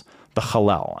psalms, the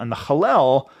Hallel. And the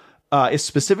Hallel is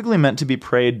specifically meant to be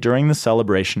prayed during the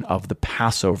celebration of the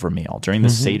Passover meal, during the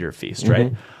Seder feast,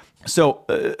 right? So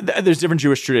there's different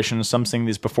Jewish traditions. Some sing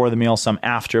these before the meal, some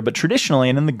after. But traditionally,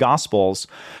 and in the Gospels,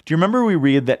 do you remember we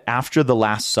read that after the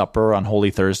Last Supper on Holy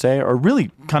Thursday, or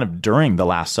really kind of during the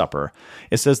Last Supper,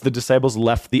 it says the disciples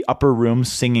left the upper room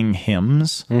singing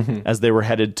hymns as they were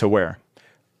headed to where?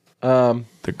 The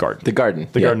garden. The garden.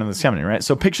 The Garden of the Gethsemane, right?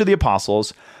 So picture the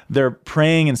apostles. They're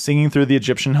praying and singing through the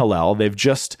Egyptian Hallel. They've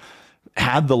just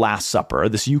had the Last Supper,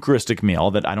 this Eucharistic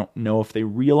meal that I don't know if they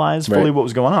realized fully what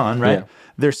was going on, right? Yeah.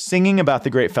 They're singing about the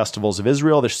great festivals of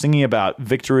Israel. They're singing about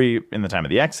victory in the time of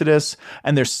the Exodus,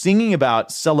 and they're singing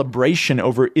about celebration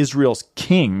over Israel's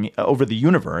king over the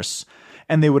universe.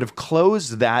 And they would have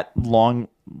closed that long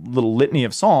little litany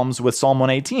of psalms with Psalm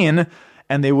 118,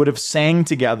 and they would have sang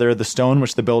together, "The stone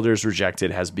which the builders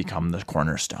rejected has become the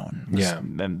cornerstone."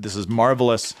 And this is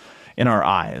marvelous in our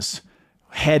eyes.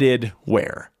 Headed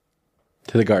where?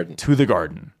 To the garden. To the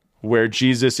garden, where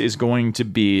Jesus is going to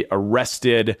be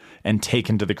arrested and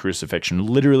taken to the crucifixion,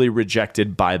 literally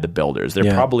rejected by the builders.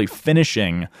 They're probably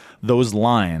finishing those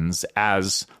lines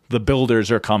as the builders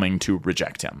are coming to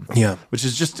reject him. Which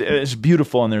is just, it's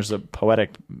beautiful, and there's a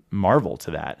poetic marvel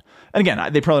to that. And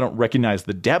again, they probably don't recognize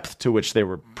the depth to which they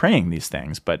were praying these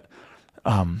things, but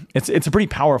it's a pretty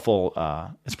powerful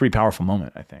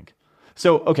moment, I think.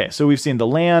 So we've seen the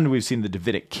land, we've seen the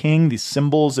Davidic king, these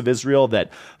symbols of Israel that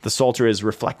the Psalter is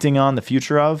reflecting on the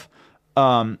future of.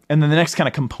 And then the next kind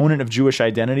of component of Jewish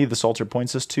identity the Psalter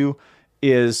points us to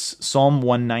is Psalm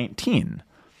 119,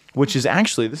 which is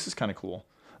actually, this is kind of cool.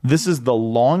 This is the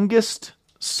longest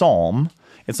psalm.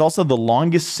 It's also the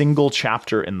longest single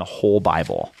chapter in the whole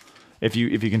Bible, if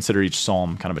you consider each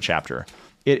psalm kind of a chapter.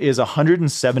 It is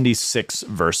 176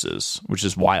 verses, which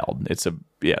is wild. It's the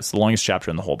longest chapter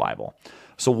in the whole Bible.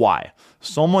 So why?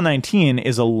 Psalm 119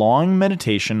 is a long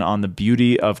meditation on the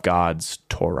beauty of God's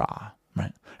Torah,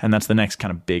 right? And that's the next kind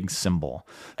of big symbol.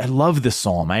 I love this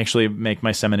psalm. I actually make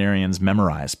my seminarians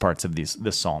memorize parts of this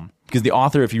psalm, because the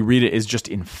author, if you read it, is just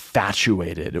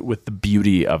infatuated with the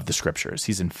beauty of the scriptures.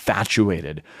 He's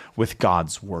infatuated with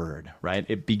God's word, right?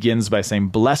 It begins by saying,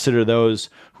 "Blessed are those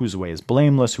whose way is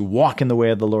blameless, who walk in the way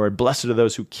of the Lord. Blessed are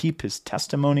those who keep his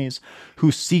testimonies,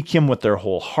 who seek him with their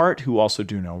whole heart, who also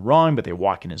do no wrong, but they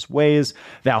walk in his ways.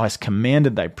 Thou hast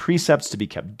commanded thy precepts to be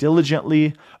kept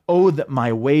diligently. Oh, that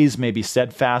my ways may be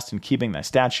steadfast in keeping thy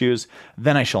statutes.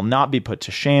 Then I shall not be put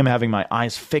to shame, having my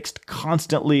eyes fixed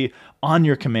constantly on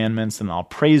your commandments, and I'll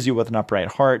praise you with an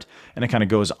upright heart." And it kind of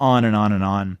goes on and on and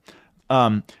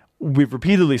on. we've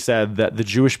repeatedly said that the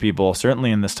Jewish people,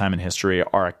 certainly in this time in history,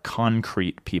 are a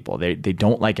concrete people. They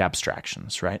don't like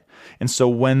abstractions, right? And so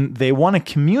when they want to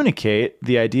communicate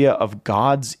the idea of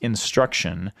God's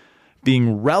instruction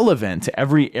being relevant to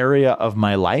every area of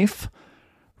my life,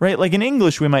 right? Like in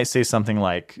English, we might say something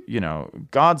like,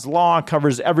 God's law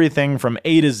covers everything from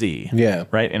A to Z,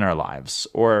 right, in our lives.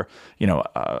 Or,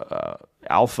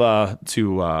 alpha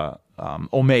to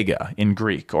omega in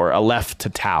Greek, or aleph to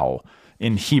tau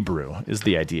in Hebrew is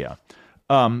the idea.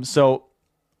 So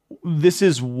this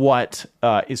is what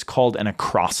is called an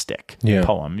acrostic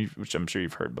poem, which I'm sure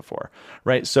you've heard before,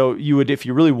 right? So you would, if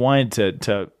you really wanted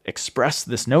to express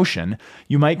this notion,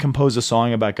 you might compose a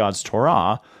song about God's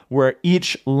Torah where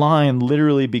each line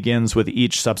literally begins with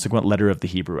each subsequent letter of the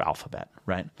Hebrew alphabet,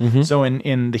 right? So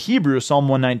in the Hebrew, Psalm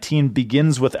 119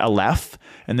 begins with Aleph,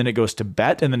 and then it goes to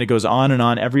Bet, and then it goes on and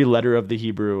on, every letter of the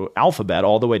Hebrew alphabet,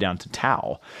 all the way down to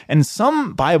Tau. And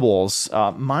some Bibles,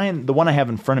 the one I have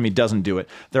in front of me doesn't do it.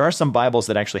 There are some Bibles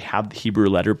that actually have the Hebrew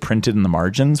letter printed in the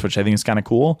margins, which I think is kind of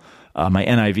cool. My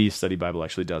NIV study Bible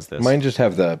actually does this. Mine just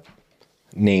have the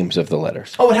names of the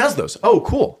letters. Oh, it has those. Oh,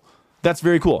 cool. That's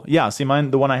very cool. Yeah, see,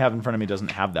 the one I have in front of me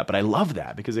doesn't have that, but I love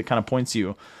that because it kind of points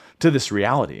you to this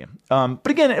reality. But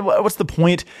again, what's the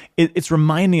point? It's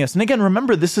reminding us. And again,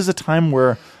 remember, this is a time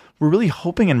where we're really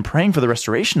hoping and praying for the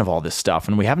restoration of all this stuff,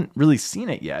 and we haven't really seen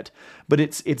it yet. But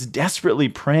it's desperately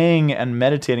praying and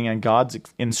meditating on God's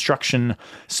instruction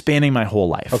spanning my whole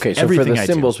life. Okay, so for the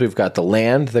symbols, we've got the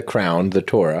land, the crown, the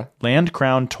Torah. Land,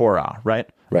 crown, Torah, right?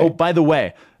 Oh, by the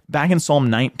way, back in Psalm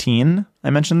 19, I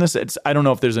mentioned this. I don't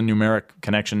know if there's a numeric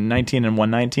connection. 19 and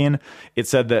 119, it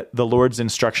said that the Lord's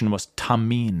instruction was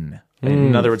tamin.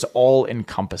 In other words,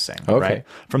 all-encompassing, right?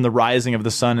 From the rising of the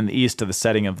sun in the east to the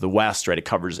setting of the west, right? It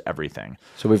covers everything.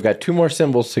 So we've got 2 more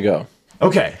symbols to go.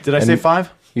 Okay. Did I say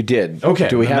 5? You did. Okay.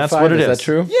 Do we have that's 5? What it is that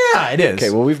true? Yeah, it is.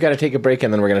 Okay, well, we've got to take a break,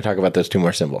 and then we're going to talk about those 2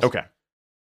 more symbols. Okay.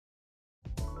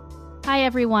 Hi,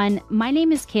 everyone. My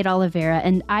name is Kate Oliveira,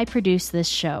 and I produce this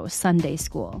show, Sunday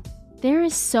School. There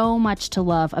is so much to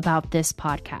love about this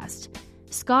podcast.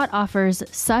 Scott offers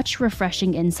such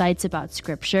refreshing insights about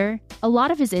Scripture. A lot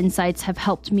of his insights have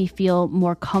helped me feel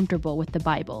more comfortable with the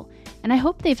Bible, and I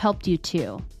hope they've helped you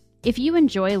too. If you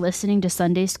enjoy listening to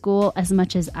Sunday School as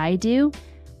much as I do,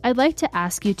 I'd like to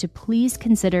ask you to please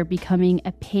consider becoming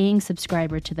a paying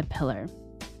subscriber to The Pillar.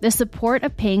 The support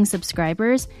of paying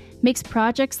subscribers makes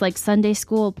projects like Sunday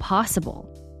School possible.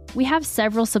 We have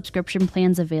several subscription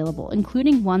plans available,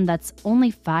 including one that's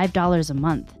only $5 a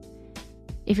month.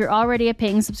 If you're already a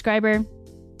paying subscriber,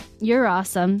 you're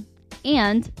awesome,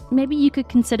 and maybe you could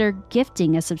consider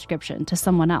gifting a subscription to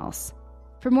someone else.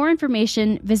 For more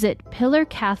information, visit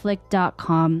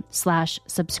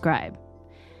pillarcatholic.com/subscribe.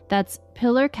 That's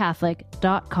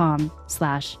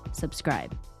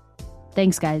pillarcatholic.com/subscribe.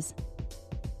 Thanks, guys.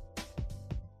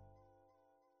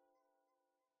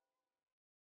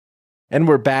 And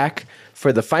we're back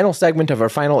for the final segment of our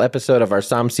final episode of our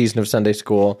Psalm season of Sunday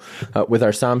School with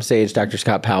our Psalm sage, Dr.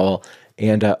 Scott Powell.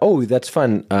 And, that's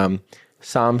fun.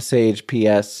 Psalm sage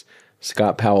PS,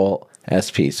 Scott Powell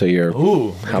SP. So you're,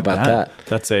 how about that?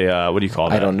 That's a, what do you call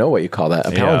that? I don't know what you call that.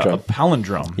 A palindrome. A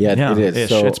palindrome. Yeah, it is.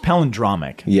 So, it's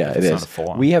palindromic. Yeah, it is. Not a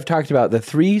full-on. We have talked about the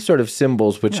 3 sort of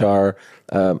symbols which are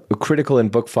critical in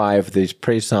Book 5, these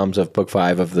praise psalms of Book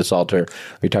 5 of the Psalter.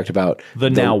 We talked about the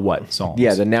now what psalms.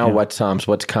 Yeah, the now what psalms,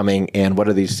 what's coming, and what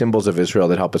are these symbols of Israel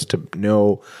that help us to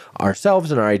know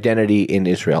ourselves and our identity in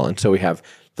Israel. And so we have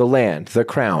the land, the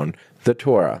crown, the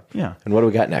Torah. Yeah. And what do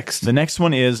we got next? The next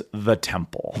one is the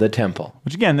temple. The temple.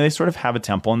 Which again, they sort of have a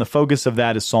temple, and the focus of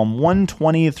that is Psalm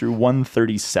 120 through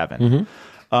 137.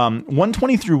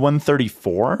 120 through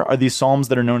 134 are these psalms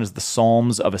that are known as the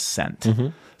Psalms of Ascent.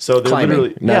 So they're climbing,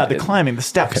 literally, the climbing, the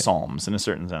step psalms in a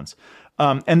certain sense.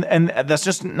 And that's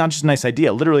just not just a nice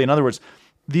idea. Literally, in other words,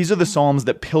 these are the psalms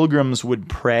that pilgrims would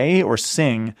pray or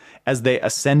sing as they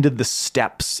ascended the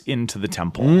steps into the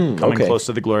temple, coming close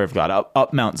to the glory of God,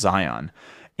 up Mount Zion.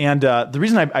 And the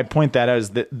reason I point that out is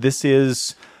that this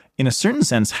is, in a certain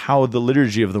sense, how the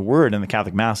liturgy of the Word in the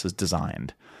Catholic Mass is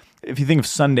designed. If you think of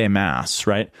Sunday Mass,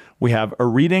 right, we have a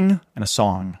reading and a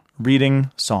song, reading,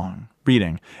 song,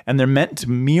 reading. And they're meant to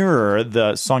mirror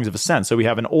the songs of ascent. So we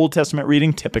have an Old Testament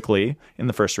reading, typically, in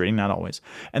the first reading, not always.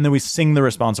 And then we sing the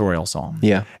responsorial psalm.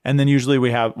 Yeah. And then usually we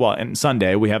have, and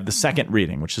Sunday, we have the second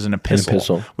reading, which is an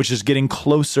epistle, which is getting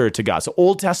closer to God. So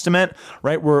Old Testament,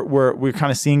 right, we're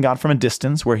kind of seeing God from a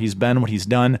distance, where he's been, what he's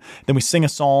done. Then we sing a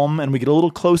psalm, and we get a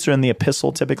little closer in the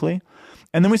epistle, typically.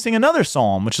 And then we sing another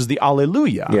psalm, which is the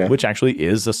Alleluia, which actually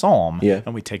is a psalm. Yeah.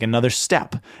 And we take another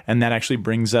step, and that actually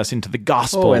brings us into the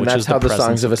gospel, Oh, and which that's is how the presence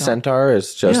songs of God. Ascent are,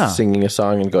 is just singing a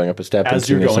song and going up a step. As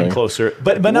you're going closer.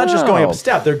 But not just going up a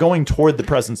step, they're going toward the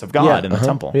presence of God in the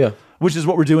temple. Yeah. Which is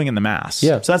what we're doing in the Mass.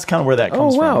 Yeah. So that's kind of where that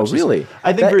comes Oh, wow, from. which is, really?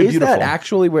 I think very beautiful. Is that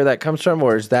actually where that comes from,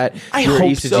 or is that I your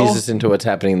hope so. eisegesis into what's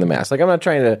happening in the Mass? Like, I'm not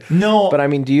trying to... No. But, I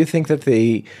mean, do you think that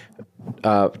the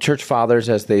Church Fathers,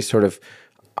 as they sort of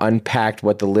unpacked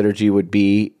what the liturgy would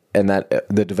be, and that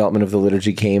the development of the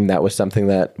liturgy came, that was something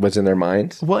that was in their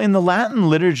minds? Well, in the Latin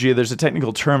liturgy, there's a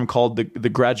technical term called the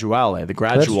graduale, the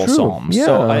gradual That's true. psalms.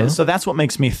 Yeah. So that's what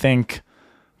makes me think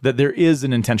that there is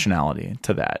an intentionality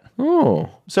to that. Oh,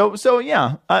 So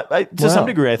yeah, to some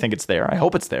degree, I think it's there. I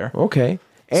hope it's there. okay.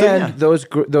 And So,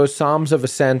 yeah. those Psalms of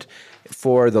Ascent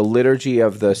for the liturgy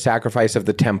of the sacrifice of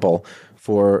the temple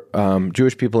for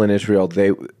Jewish people in Israel,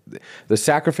 the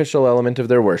sacrificial element of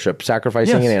their worship,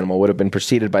 sacrificing Yes. an animal, would have been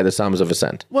preceded by the Psalms of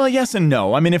Ascent. Well, yes and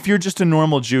no. I mean, if you're just a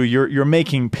normal Jew, you're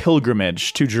making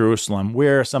pilgrimage to Jerusalem,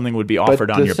 where something would be offered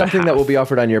on your something behalf. that will be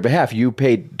offered on your behalf, you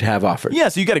paid to have offered. Yeah,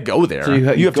 so you got to go there. So you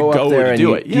have to to go there to and do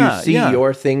you, it. Yeah, you see yeah.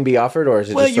 your thing be offered, or is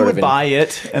it Well, just you sort would of buy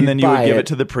it, and then you would buy give it. it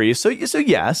to the priest. So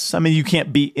yes, I mean, you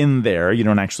can't be in there. You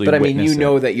don't actually. But I mean, witness you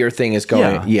know it. that your thing is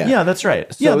going. Yeah, that's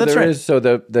right. So Yeah, that's there right. is- so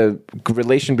the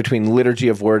relation between liturgy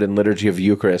of word and liturgy of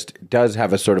Eucharist does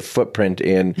have a sort of footprint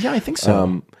in. Yeah, I think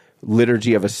so.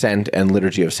 Liturgy of Ascent and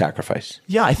liturgy of sacrifice.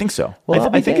 Yeah, I think so. Well, I'll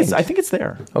be I think danged. I think it's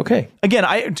there. Okay.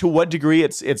 Again, to what degree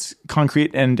it's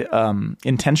concrete and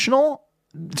intentional?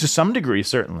 To some degree,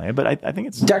 certainly, but I think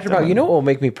it's Dr. Powell, you know what will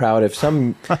make me proud if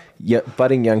some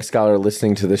budding young scholar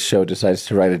listening to this show decides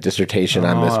to write a dissertation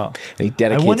on this and he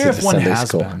dedicates I wonder it if to one Sunday has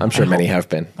school. been. I'm sure I many hope- have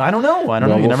been. I don't know. You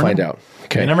we'll never find know. out.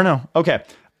 Okay. You never know. Okay.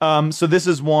 So this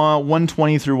is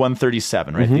 120 through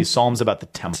 137, right? These psalms about the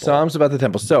temple. Psalms about the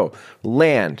temple. So,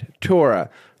 land, Torah,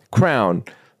 crown,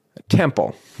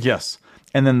 temple. Yes.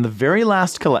 And then the very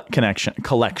last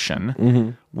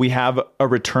collection, we have a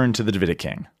return to the Davidic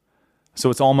king. So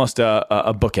it's almost a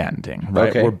bookending, right?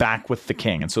 Okay. We're back with the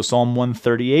king. And so Psalm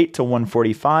 138 to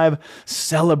 145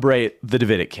 celebrate the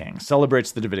Davidic king,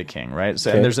 celebrates the Davidic king, right?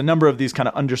 So and there's a number of these kind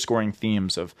of underscoring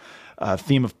themes of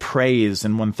theme of praise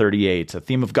in 138, a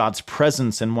theme of God's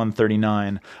presence in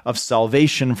 139, of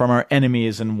salvation from our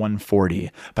enemies in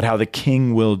 140, but how the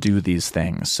king will do these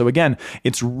things. So again,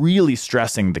 it's really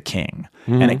stressing the king,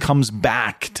 and it comes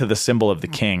back to the symbol of the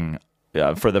king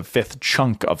for the fifth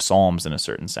chunk of Psalms in a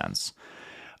certain sense.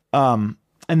 And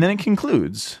then it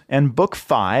concludes. And book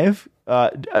 5,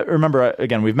 remember,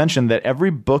 again, we've mentioned that every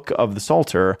book of the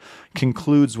Psalter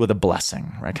concludes with a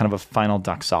blessing, right? Kind of a final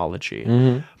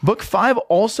doxology. Book 5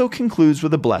 also concludes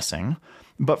with a blessing,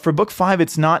 but for book 5,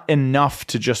 it's not enough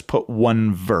to just put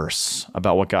one verse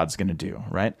about what God's going to do,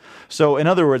 right? So in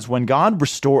other words, when God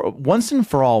once and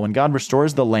for all, when God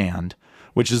restores the land,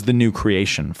 which is the new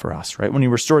creation for us, right? When he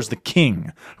restores the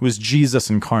king, who is Jesus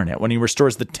incarnate, when he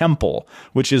restores the temple,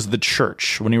 which is the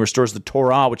church, when he restores the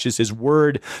Torah, which is his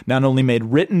word, not only made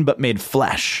written, but made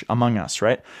flesh among us,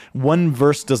 right? One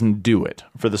verse doesn't do it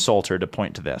for the Psalter to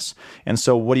point to this. And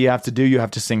so what do you have to do? You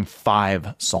have to sing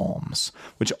 5 psalms,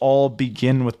 which all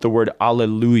begin with the word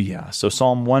Alleluia. So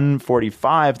Psalm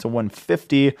 145 to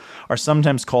 150 are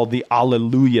sometimes called the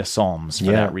Alleluia Psalms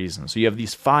for that reason. So you have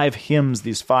these 5 hymns,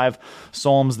 these 5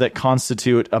 psalms that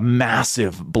constitute a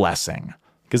massive blessing,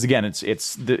 because again,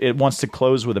 it wants to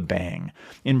close with a bang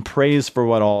in praise for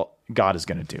what all God is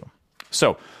going to do.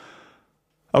 So,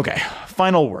 okay,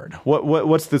 final word.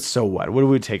 What's the so what? What do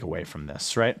we take away from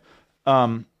this? Right?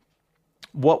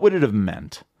 What would it have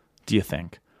meant, do you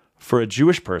think, for a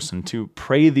Jewish person to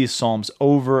pray these psalms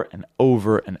over and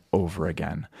over and over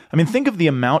again? I mean, think of the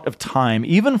amount of time,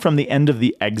 even from the end of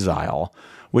the exile,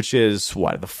 which is,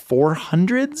 the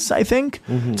 400s, I think,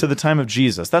 to the time of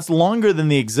Jesus. That's longer than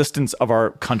the existence of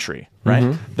our country,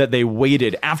 right? That they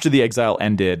waited after the exile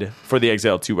ended for the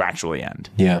exile to actually end.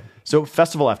 Yeah. So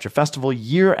festival after festival,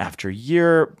 year after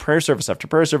year, prayer service after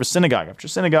prayer service, synagogue after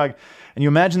synagogue. And you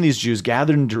imagine these Jews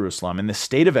gathered in Jerusalem in this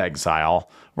state of exile.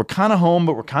 We're kind of home,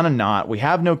 but we're kind of not. We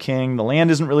have no king. The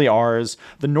land isn't really ours.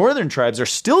 The northern tribes are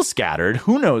still scattered,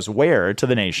 who knows where, to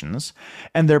the nations.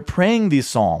 And they're praying these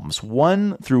psalms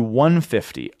 1 through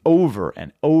 150 over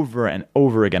and over and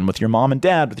over again with your mom and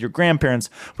dad, with your grandparents,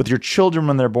 with your children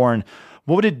when they're born.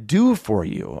 What would it do for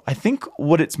you? I think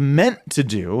what it's meant to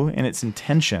do in its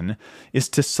intention is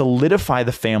to solidify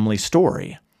the family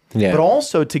story, but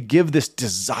also to give this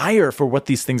desire for what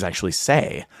these things actually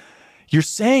say. You're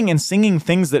saying and singing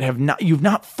things that you've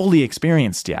not fully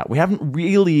experienced yet. We haven't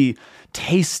really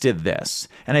tasted this.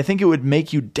 And I think it would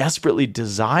make you desperately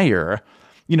desire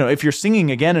if you're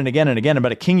singing again and again and again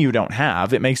about a king you don't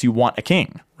have, it makes you want a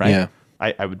king, right? Yeah.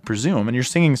 I would presume. And you're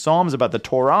singing psalms about the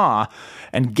Torah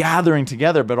and gathering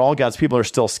together, but all God's people are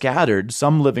still scattered,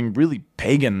 some living really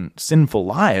pagan, sinful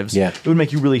lives. Yeah. It would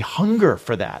make you really hunger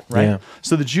for that, right? Yeah.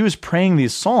 So the Jews praying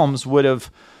these psalms would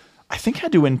have, I think,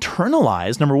 had to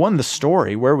internalize, number one, the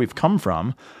story, where we've come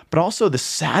from, but also the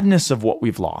sadness of what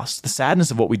we've lost, the sadness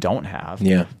of what we don't have,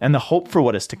 Yeah. and the hope for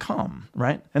what is to come,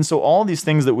 right? And so all these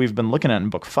things that we've been looking at in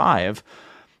book 5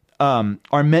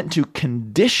 are meant to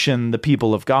condition the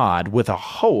people of God with a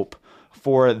hope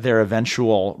for their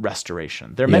eventual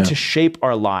restoration. They're meant Yeah. to shape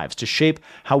our lives, to shape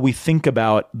how we think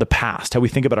about the past, how we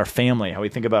think about our family, how we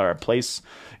think about our place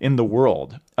in the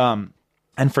world.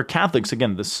 And for Catholics,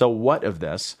 again, the so what of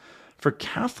this, for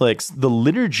Catholics, the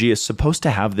liturgy is supposed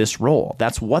to have this role.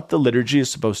 That's what the liturgy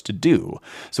is supposed to do.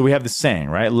 So we have this saying,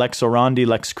 right? Lex orandi,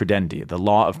 lex credendi. The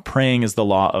law of praying is the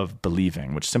law of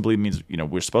believing, which simply means,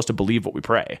 we're supposed to believe what we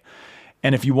pray.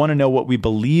 And if you want to know what we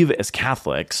believe as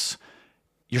Catholics,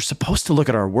 you're supposed to look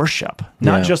at our worship,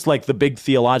 not Yeah. just like the big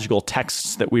theological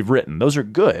texts that we've written. Those are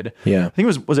good. Yeah. I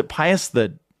think was it Pius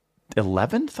the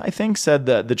 11th, I think, said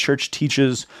that the church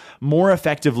teaches more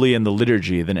effectively in the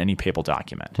liturgy than any papal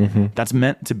document. Mm-hmm. That's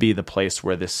meant to be the place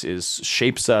where this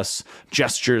shapes us,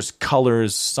 gestures,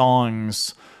 colors,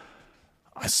 songs,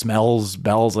 smells,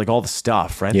 bells, like all the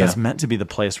stuff, right? Yeah. That's meant to be the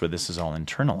place where this is all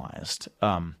internalized.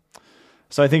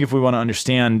 So I think if we want to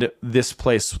understand this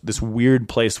place, this weird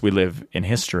place we live in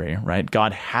history, right?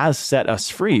 God has set us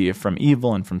free from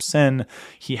evil and from sin.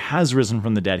 He has risen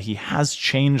from the dead. He has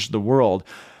changed the world.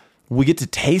 We get to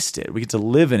taste it. We get to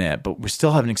live in it, but we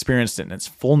still haven't experienced it in its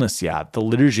fullness yet. The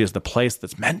liturgy is the place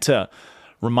that's meant to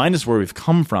remind us where we've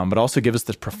come from, but also give us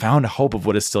this profound hope of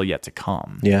what is still yet to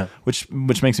come. Yeah. Which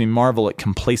makes me marvel at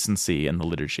complacency in the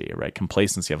liturgy, right?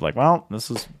 Complacency of like, well, this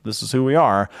is who we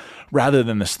are, rather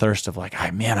than this thirst of like,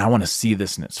 I want to see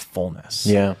this in its fullness.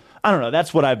 Yeah. I don't know.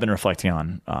 That's what I've been reflecting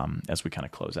on as we kind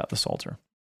of close out the Psalter.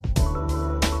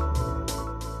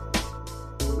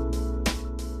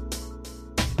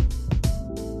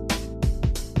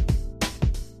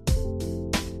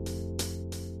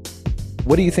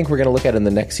 What do you think we're going to look at in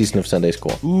the next season of Sunday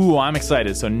School? Ooh, I'm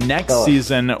excited. So next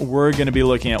season, we're going to be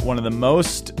looking at one of the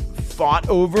most fought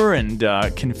over and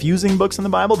confusing books in the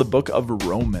Bible, the book of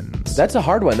Romans. That's a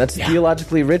hard one. That's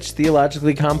theologically rich,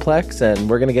 theologically complex, and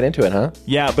we're going to get into it, huh?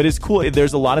 Yeah, but it's cool.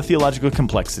 There's a lot of theological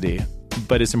complexity,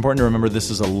 but it's important to remember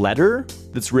this is a letter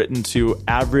that's written to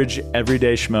average,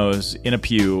 everyday schmoes in a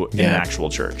pew in an actual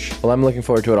church. Well, I'm looking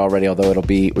forward to it already, although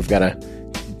we've got to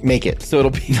make it, so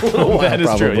it'll be a little while. That is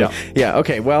probably. true, Yeah,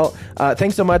 okay. Well,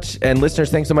 thanks so much, and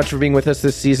listeners, thanks so much for being with us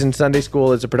this season. Sunday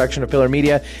School is a production of Pillar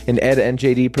Media and Ed and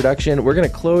JD Production. We're going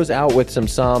to close out with some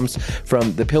Psalms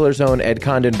from the Pillar Zone, Ed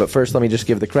Condon, but first, let me just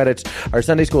give the credits. Our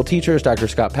Sunday School teacher is Dr.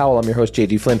 Scott Powell. I'm your host,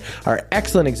 JD Flynn. Our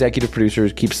excellent executive producer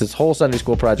who keeps this whole Sunday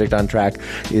School project on track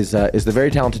is the very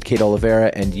talented Kate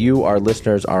Oliveira, and you, our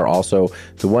listeners, are also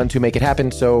the ones who make it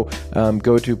happen. So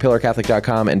go to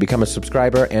pillarcatholic.com and become a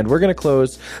subscriber, and we're going to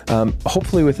close,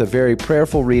 hopefully with a very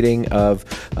prayerful reading of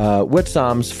what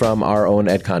Psalms from our own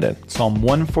Ed Condon. Psalm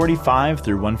 145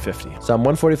 through 150. Psalm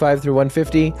 145 through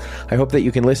 150. I hope that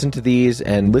you can listen to these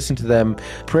and listen to them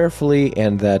prayerfully,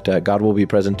 and that God will be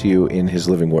present to you in his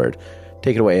living word.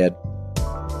 Take it away, Ed.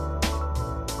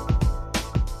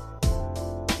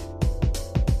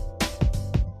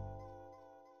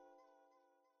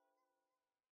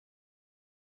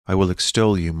 I will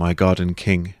extol you, my God and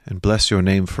King, and bless your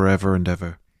name forever and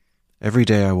ever. Every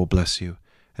day I will bless you,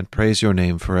 and praise your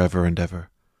name forever and ever.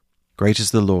 Great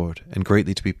is the Lord, and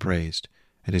greatly to be praised,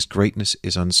 and his greatness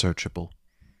is unsearchable.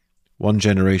 One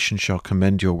generation shall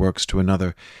commend your works to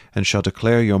another, and shall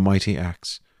declare your mighty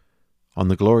acts. On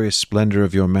the glorious splendor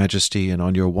of your majesty, and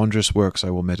on your wondrous works I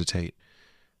will meditate.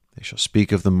 They shall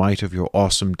speak of the might of your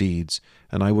awesome deeds,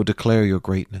 and I will declare your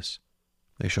greatness.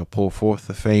 They shall pour forth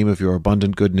the fame of your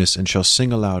abundant goodness, and shall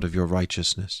sing aloud of your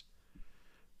righteousness.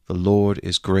 The Lord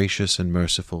is gracious and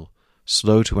merciful,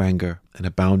 slow to anger, and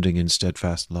abounding in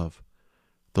steadfast love.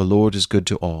 The Lord is good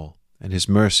to all, and his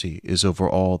mercy is over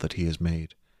all that he has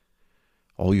made.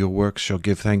 All your works shall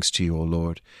give thanks to you, O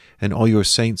Lord, and all your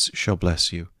saints shall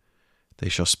bless you. They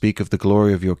shall speak of the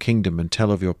glory of your kingdom and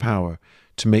tell of your power,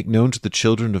 to make known to the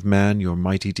children of man your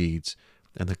mighty deeds,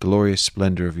 and the glorious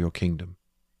splendor of your kingdom.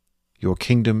 Your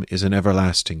kingdom is an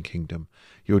everlasting kingdom.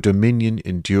 Your dominion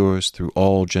endures through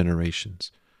all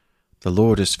generations. The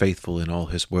Lord is faithful in all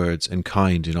his words and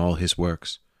kind in all his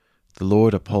works. The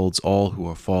Lord upholds all who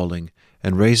are falling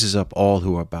and raises up all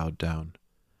who are bowed down.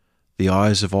 The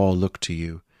eyes of all look to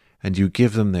you, and you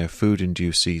give them their food in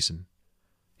due season.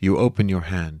 You open your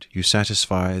hand, you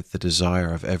satisfy the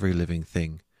desire of every living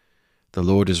thing. The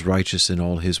Lord is righteous in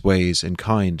all his ways and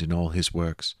kind in all his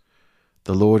works.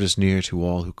 The Lord is near to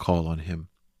all who call on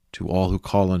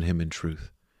him in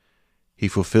truth. He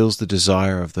fulfills the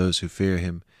desire of those who fear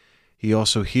him. He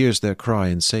also hears their cry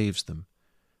and saves them.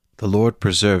 The Lord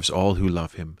preserves all who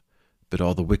love him, but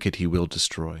all the wicked he will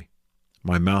destroy.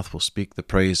 My mouth will speak the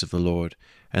praise of the Lord,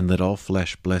 and let all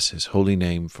flesh bless his holy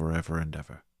name forever and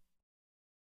ever.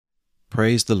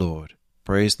 Praise the Lord,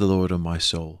 O my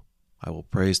soul. I will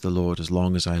praise the Lord as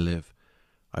long as I live.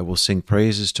 I will sing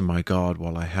praises to my God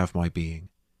while I have my being.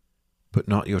 Put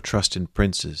not your trust in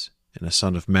princes, in a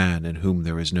son of man in whom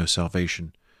there is no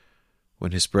salvation.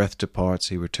 When his breath departs,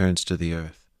 he returns to the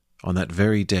earth. On that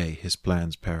very day his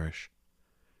plans perish.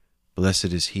 Blessed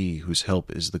is he whose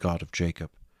help is the God of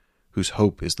Jacob, whose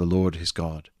hope is the Lord his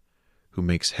God, who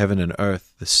makes heaven and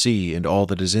earth, the sea and all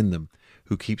that is in them,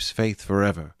 who keeps faith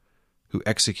forever, who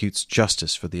executes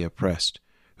justice for the oppressed,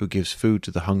 who gives food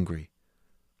to the hungry.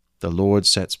 The Lord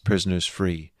sets prisoners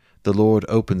free. The Lord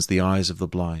opens the eyes of the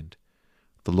blind.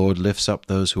 The Lord lifts up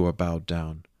those who are bowed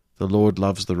down. The Lord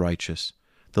loves the righteous.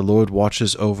 The Lord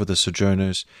watches over the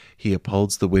sojourners. He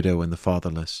upholds the widow and the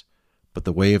fatherless. But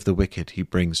the way of the wicked he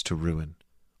brings to ruin.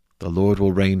 The Lord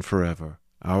will reign forever,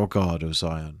 our God, O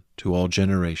Zion, to all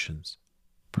generations.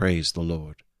 Praise the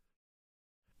Lord.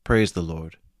 Praise the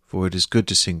Lord, for it is good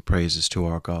to sing praises to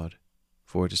our God,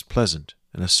 for it is pleasant,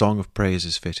 and a song of praise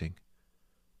is fitting.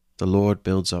 The Lord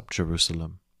builds up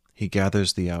Jerusalem. He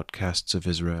gathers the outcasts of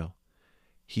Israel.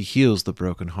 He heals the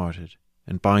broken-hearted,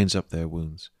 and binds up their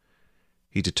wounds.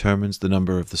 He determines the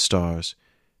number of the stars.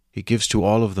 He gives to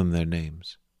all of them their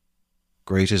names.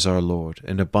 Great is our Lord,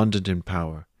 and abundant in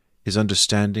power. His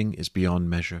understanding is beyond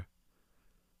measure.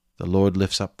 The Lord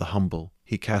lifts up the humble.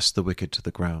 He casts the wicked to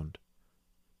the ground.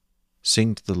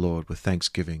 Sing to the Lord with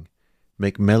thanksgiving.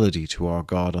 Make melody to our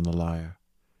God on the lyre.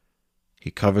 He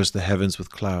covers the heavens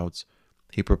with clouds.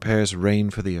 He prepares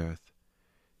rain for the earth.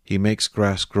 He makes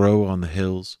grass grow on the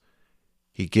hills.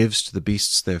 He gives to the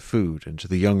beasts their food, and to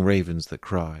the young ravens that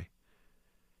cry.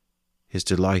 His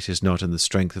delight is not in the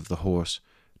strength of the horse,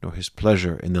 nor his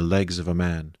pleasure in the legs of a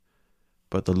man.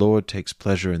 But the Lord takes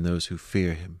pleasure in those who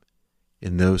fear him,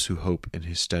 in those who hope in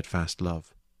his steadfast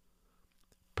love.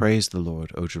 Praise the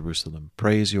Lord, O Jerusalem.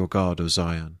 Praise your God, O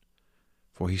Zion.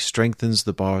 For he strengthens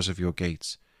the bars of your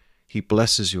gates. He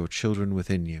blesses your children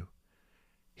within you.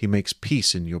 He makes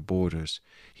peace in your borders.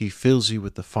 He fills you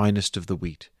with the finest of the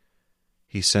wheat.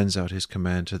 He sends out his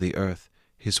command to the earth.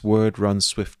 His word runs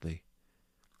swiftly.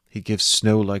 He gives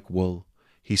snow like wool.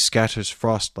 He scatters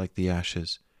frost like the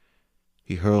ashes.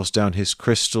 He hurls down his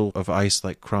crystal of ice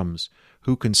like crumbs.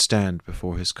 Who can stand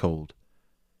before his cold?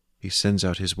 He sends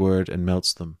out his word and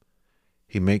melts them.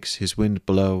 He makes his wind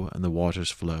blow and the waters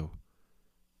flow.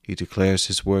 He declares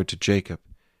his word to Jacob,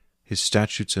 his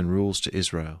statutes and rules to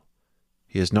Israel.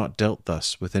 He has not dealt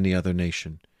thus with any other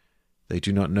nation. They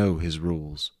do not know his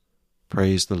rules.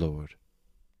 Praise the Lord.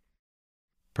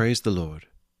 Praise the Lord.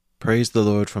 Praise the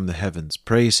Lord from the heavens.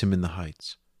 Praise him in the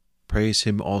heights. Praise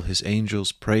him, all his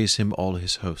angels. Praise him, all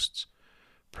his hosts.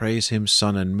 Praise him,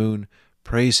 sun and moon.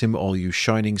 Praise him, all you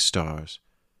shining stars.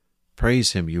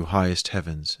 Praise him, you highest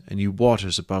heavens, and you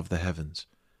waters above the heavens.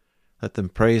 Let them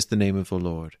praise the name of the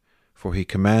Lord, for he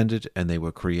commanded, and they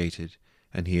were created,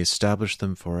 and he established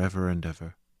them forever and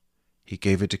ever. He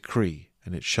gave a decree,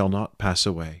 and it shall not pass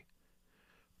away.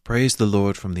 Praise the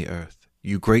Lord from the earth,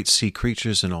 you great sea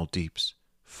creatures in all deeps,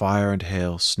 fire and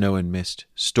hail, snow and mist,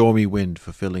 stormy wind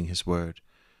fulfilling his word,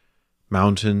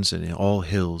 mountains and all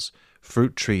hills,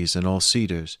 fruit trees and all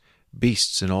cedars,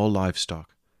 beasts and all livestock,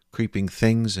 creeping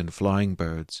things and flying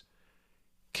birds,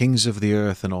 kings of the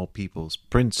earth and all peoples,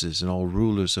 princes and all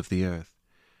rulers of the earth,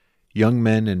 young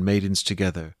men and maidens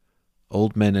together,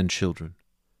 old men and children.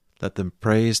 Let them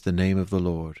praise the name of the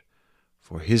Lord,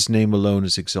 for his name alone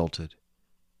is exalted.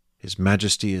 His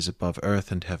majesty is above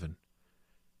earth and heaven.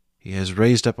 He has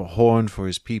raised up a horn for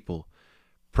his people,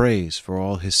 praise for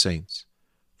all his saints,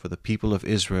 for the people of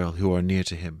Israel who are near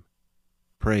to him.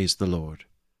 Praise the Lord.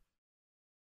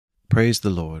 Praise the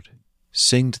Lord.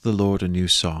 Sing to the Lord a new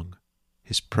song,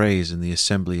 his praise in the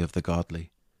assembly of the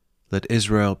godly. Let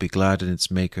Israel be glad in its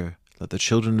Maker. Let the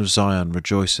children of Zion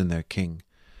rejoice in their King.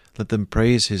 Let them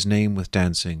praise his name with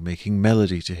dancing, making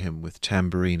melody to him with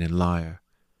tambourine and lyre.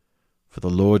 For the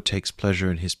Lord takes pleasure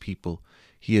in his people.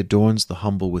 He adorns the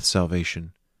humble with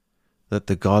salvation. Let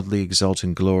the godly exult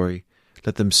in glory.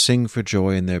 Let them sing for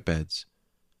joy in their beds.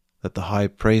 Let the high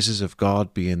praises of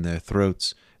God be in their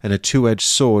throats, and a two-edged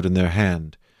sword in their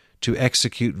hand, to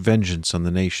execute vengeance on the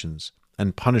nations,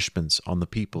 and punishments on the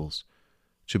peoples,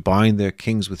 to bind their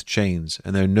kings with chains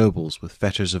and their nobles with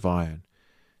fetters of iron,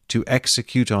 to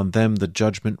execute on them the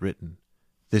judgment written.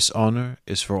 This honor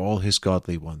is for all his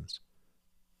godly ones.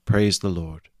 Praise the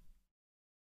Lord.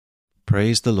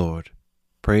 Praise the Lord.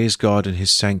 Praise God in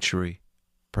his sanctuary.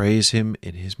 Praise him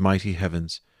in his mighty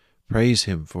heavens. Praise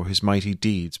him for his mighty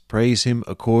deeds. Praise him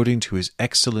according to his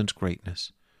excellent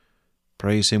greatness.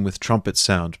 Praise him with trumpet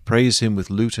sound. Praise him with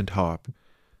lute and harp.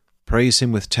 Praise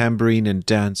him with tambourine and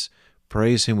dance.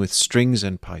 Praise him with strings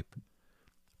and pipe.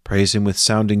 Praise him with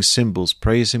sounding cymbals.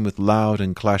 Praise him with loud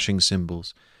and clashing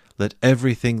cymbals. Let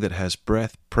everything that has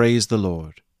breath praise the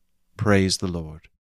Lord. Praise the Lord.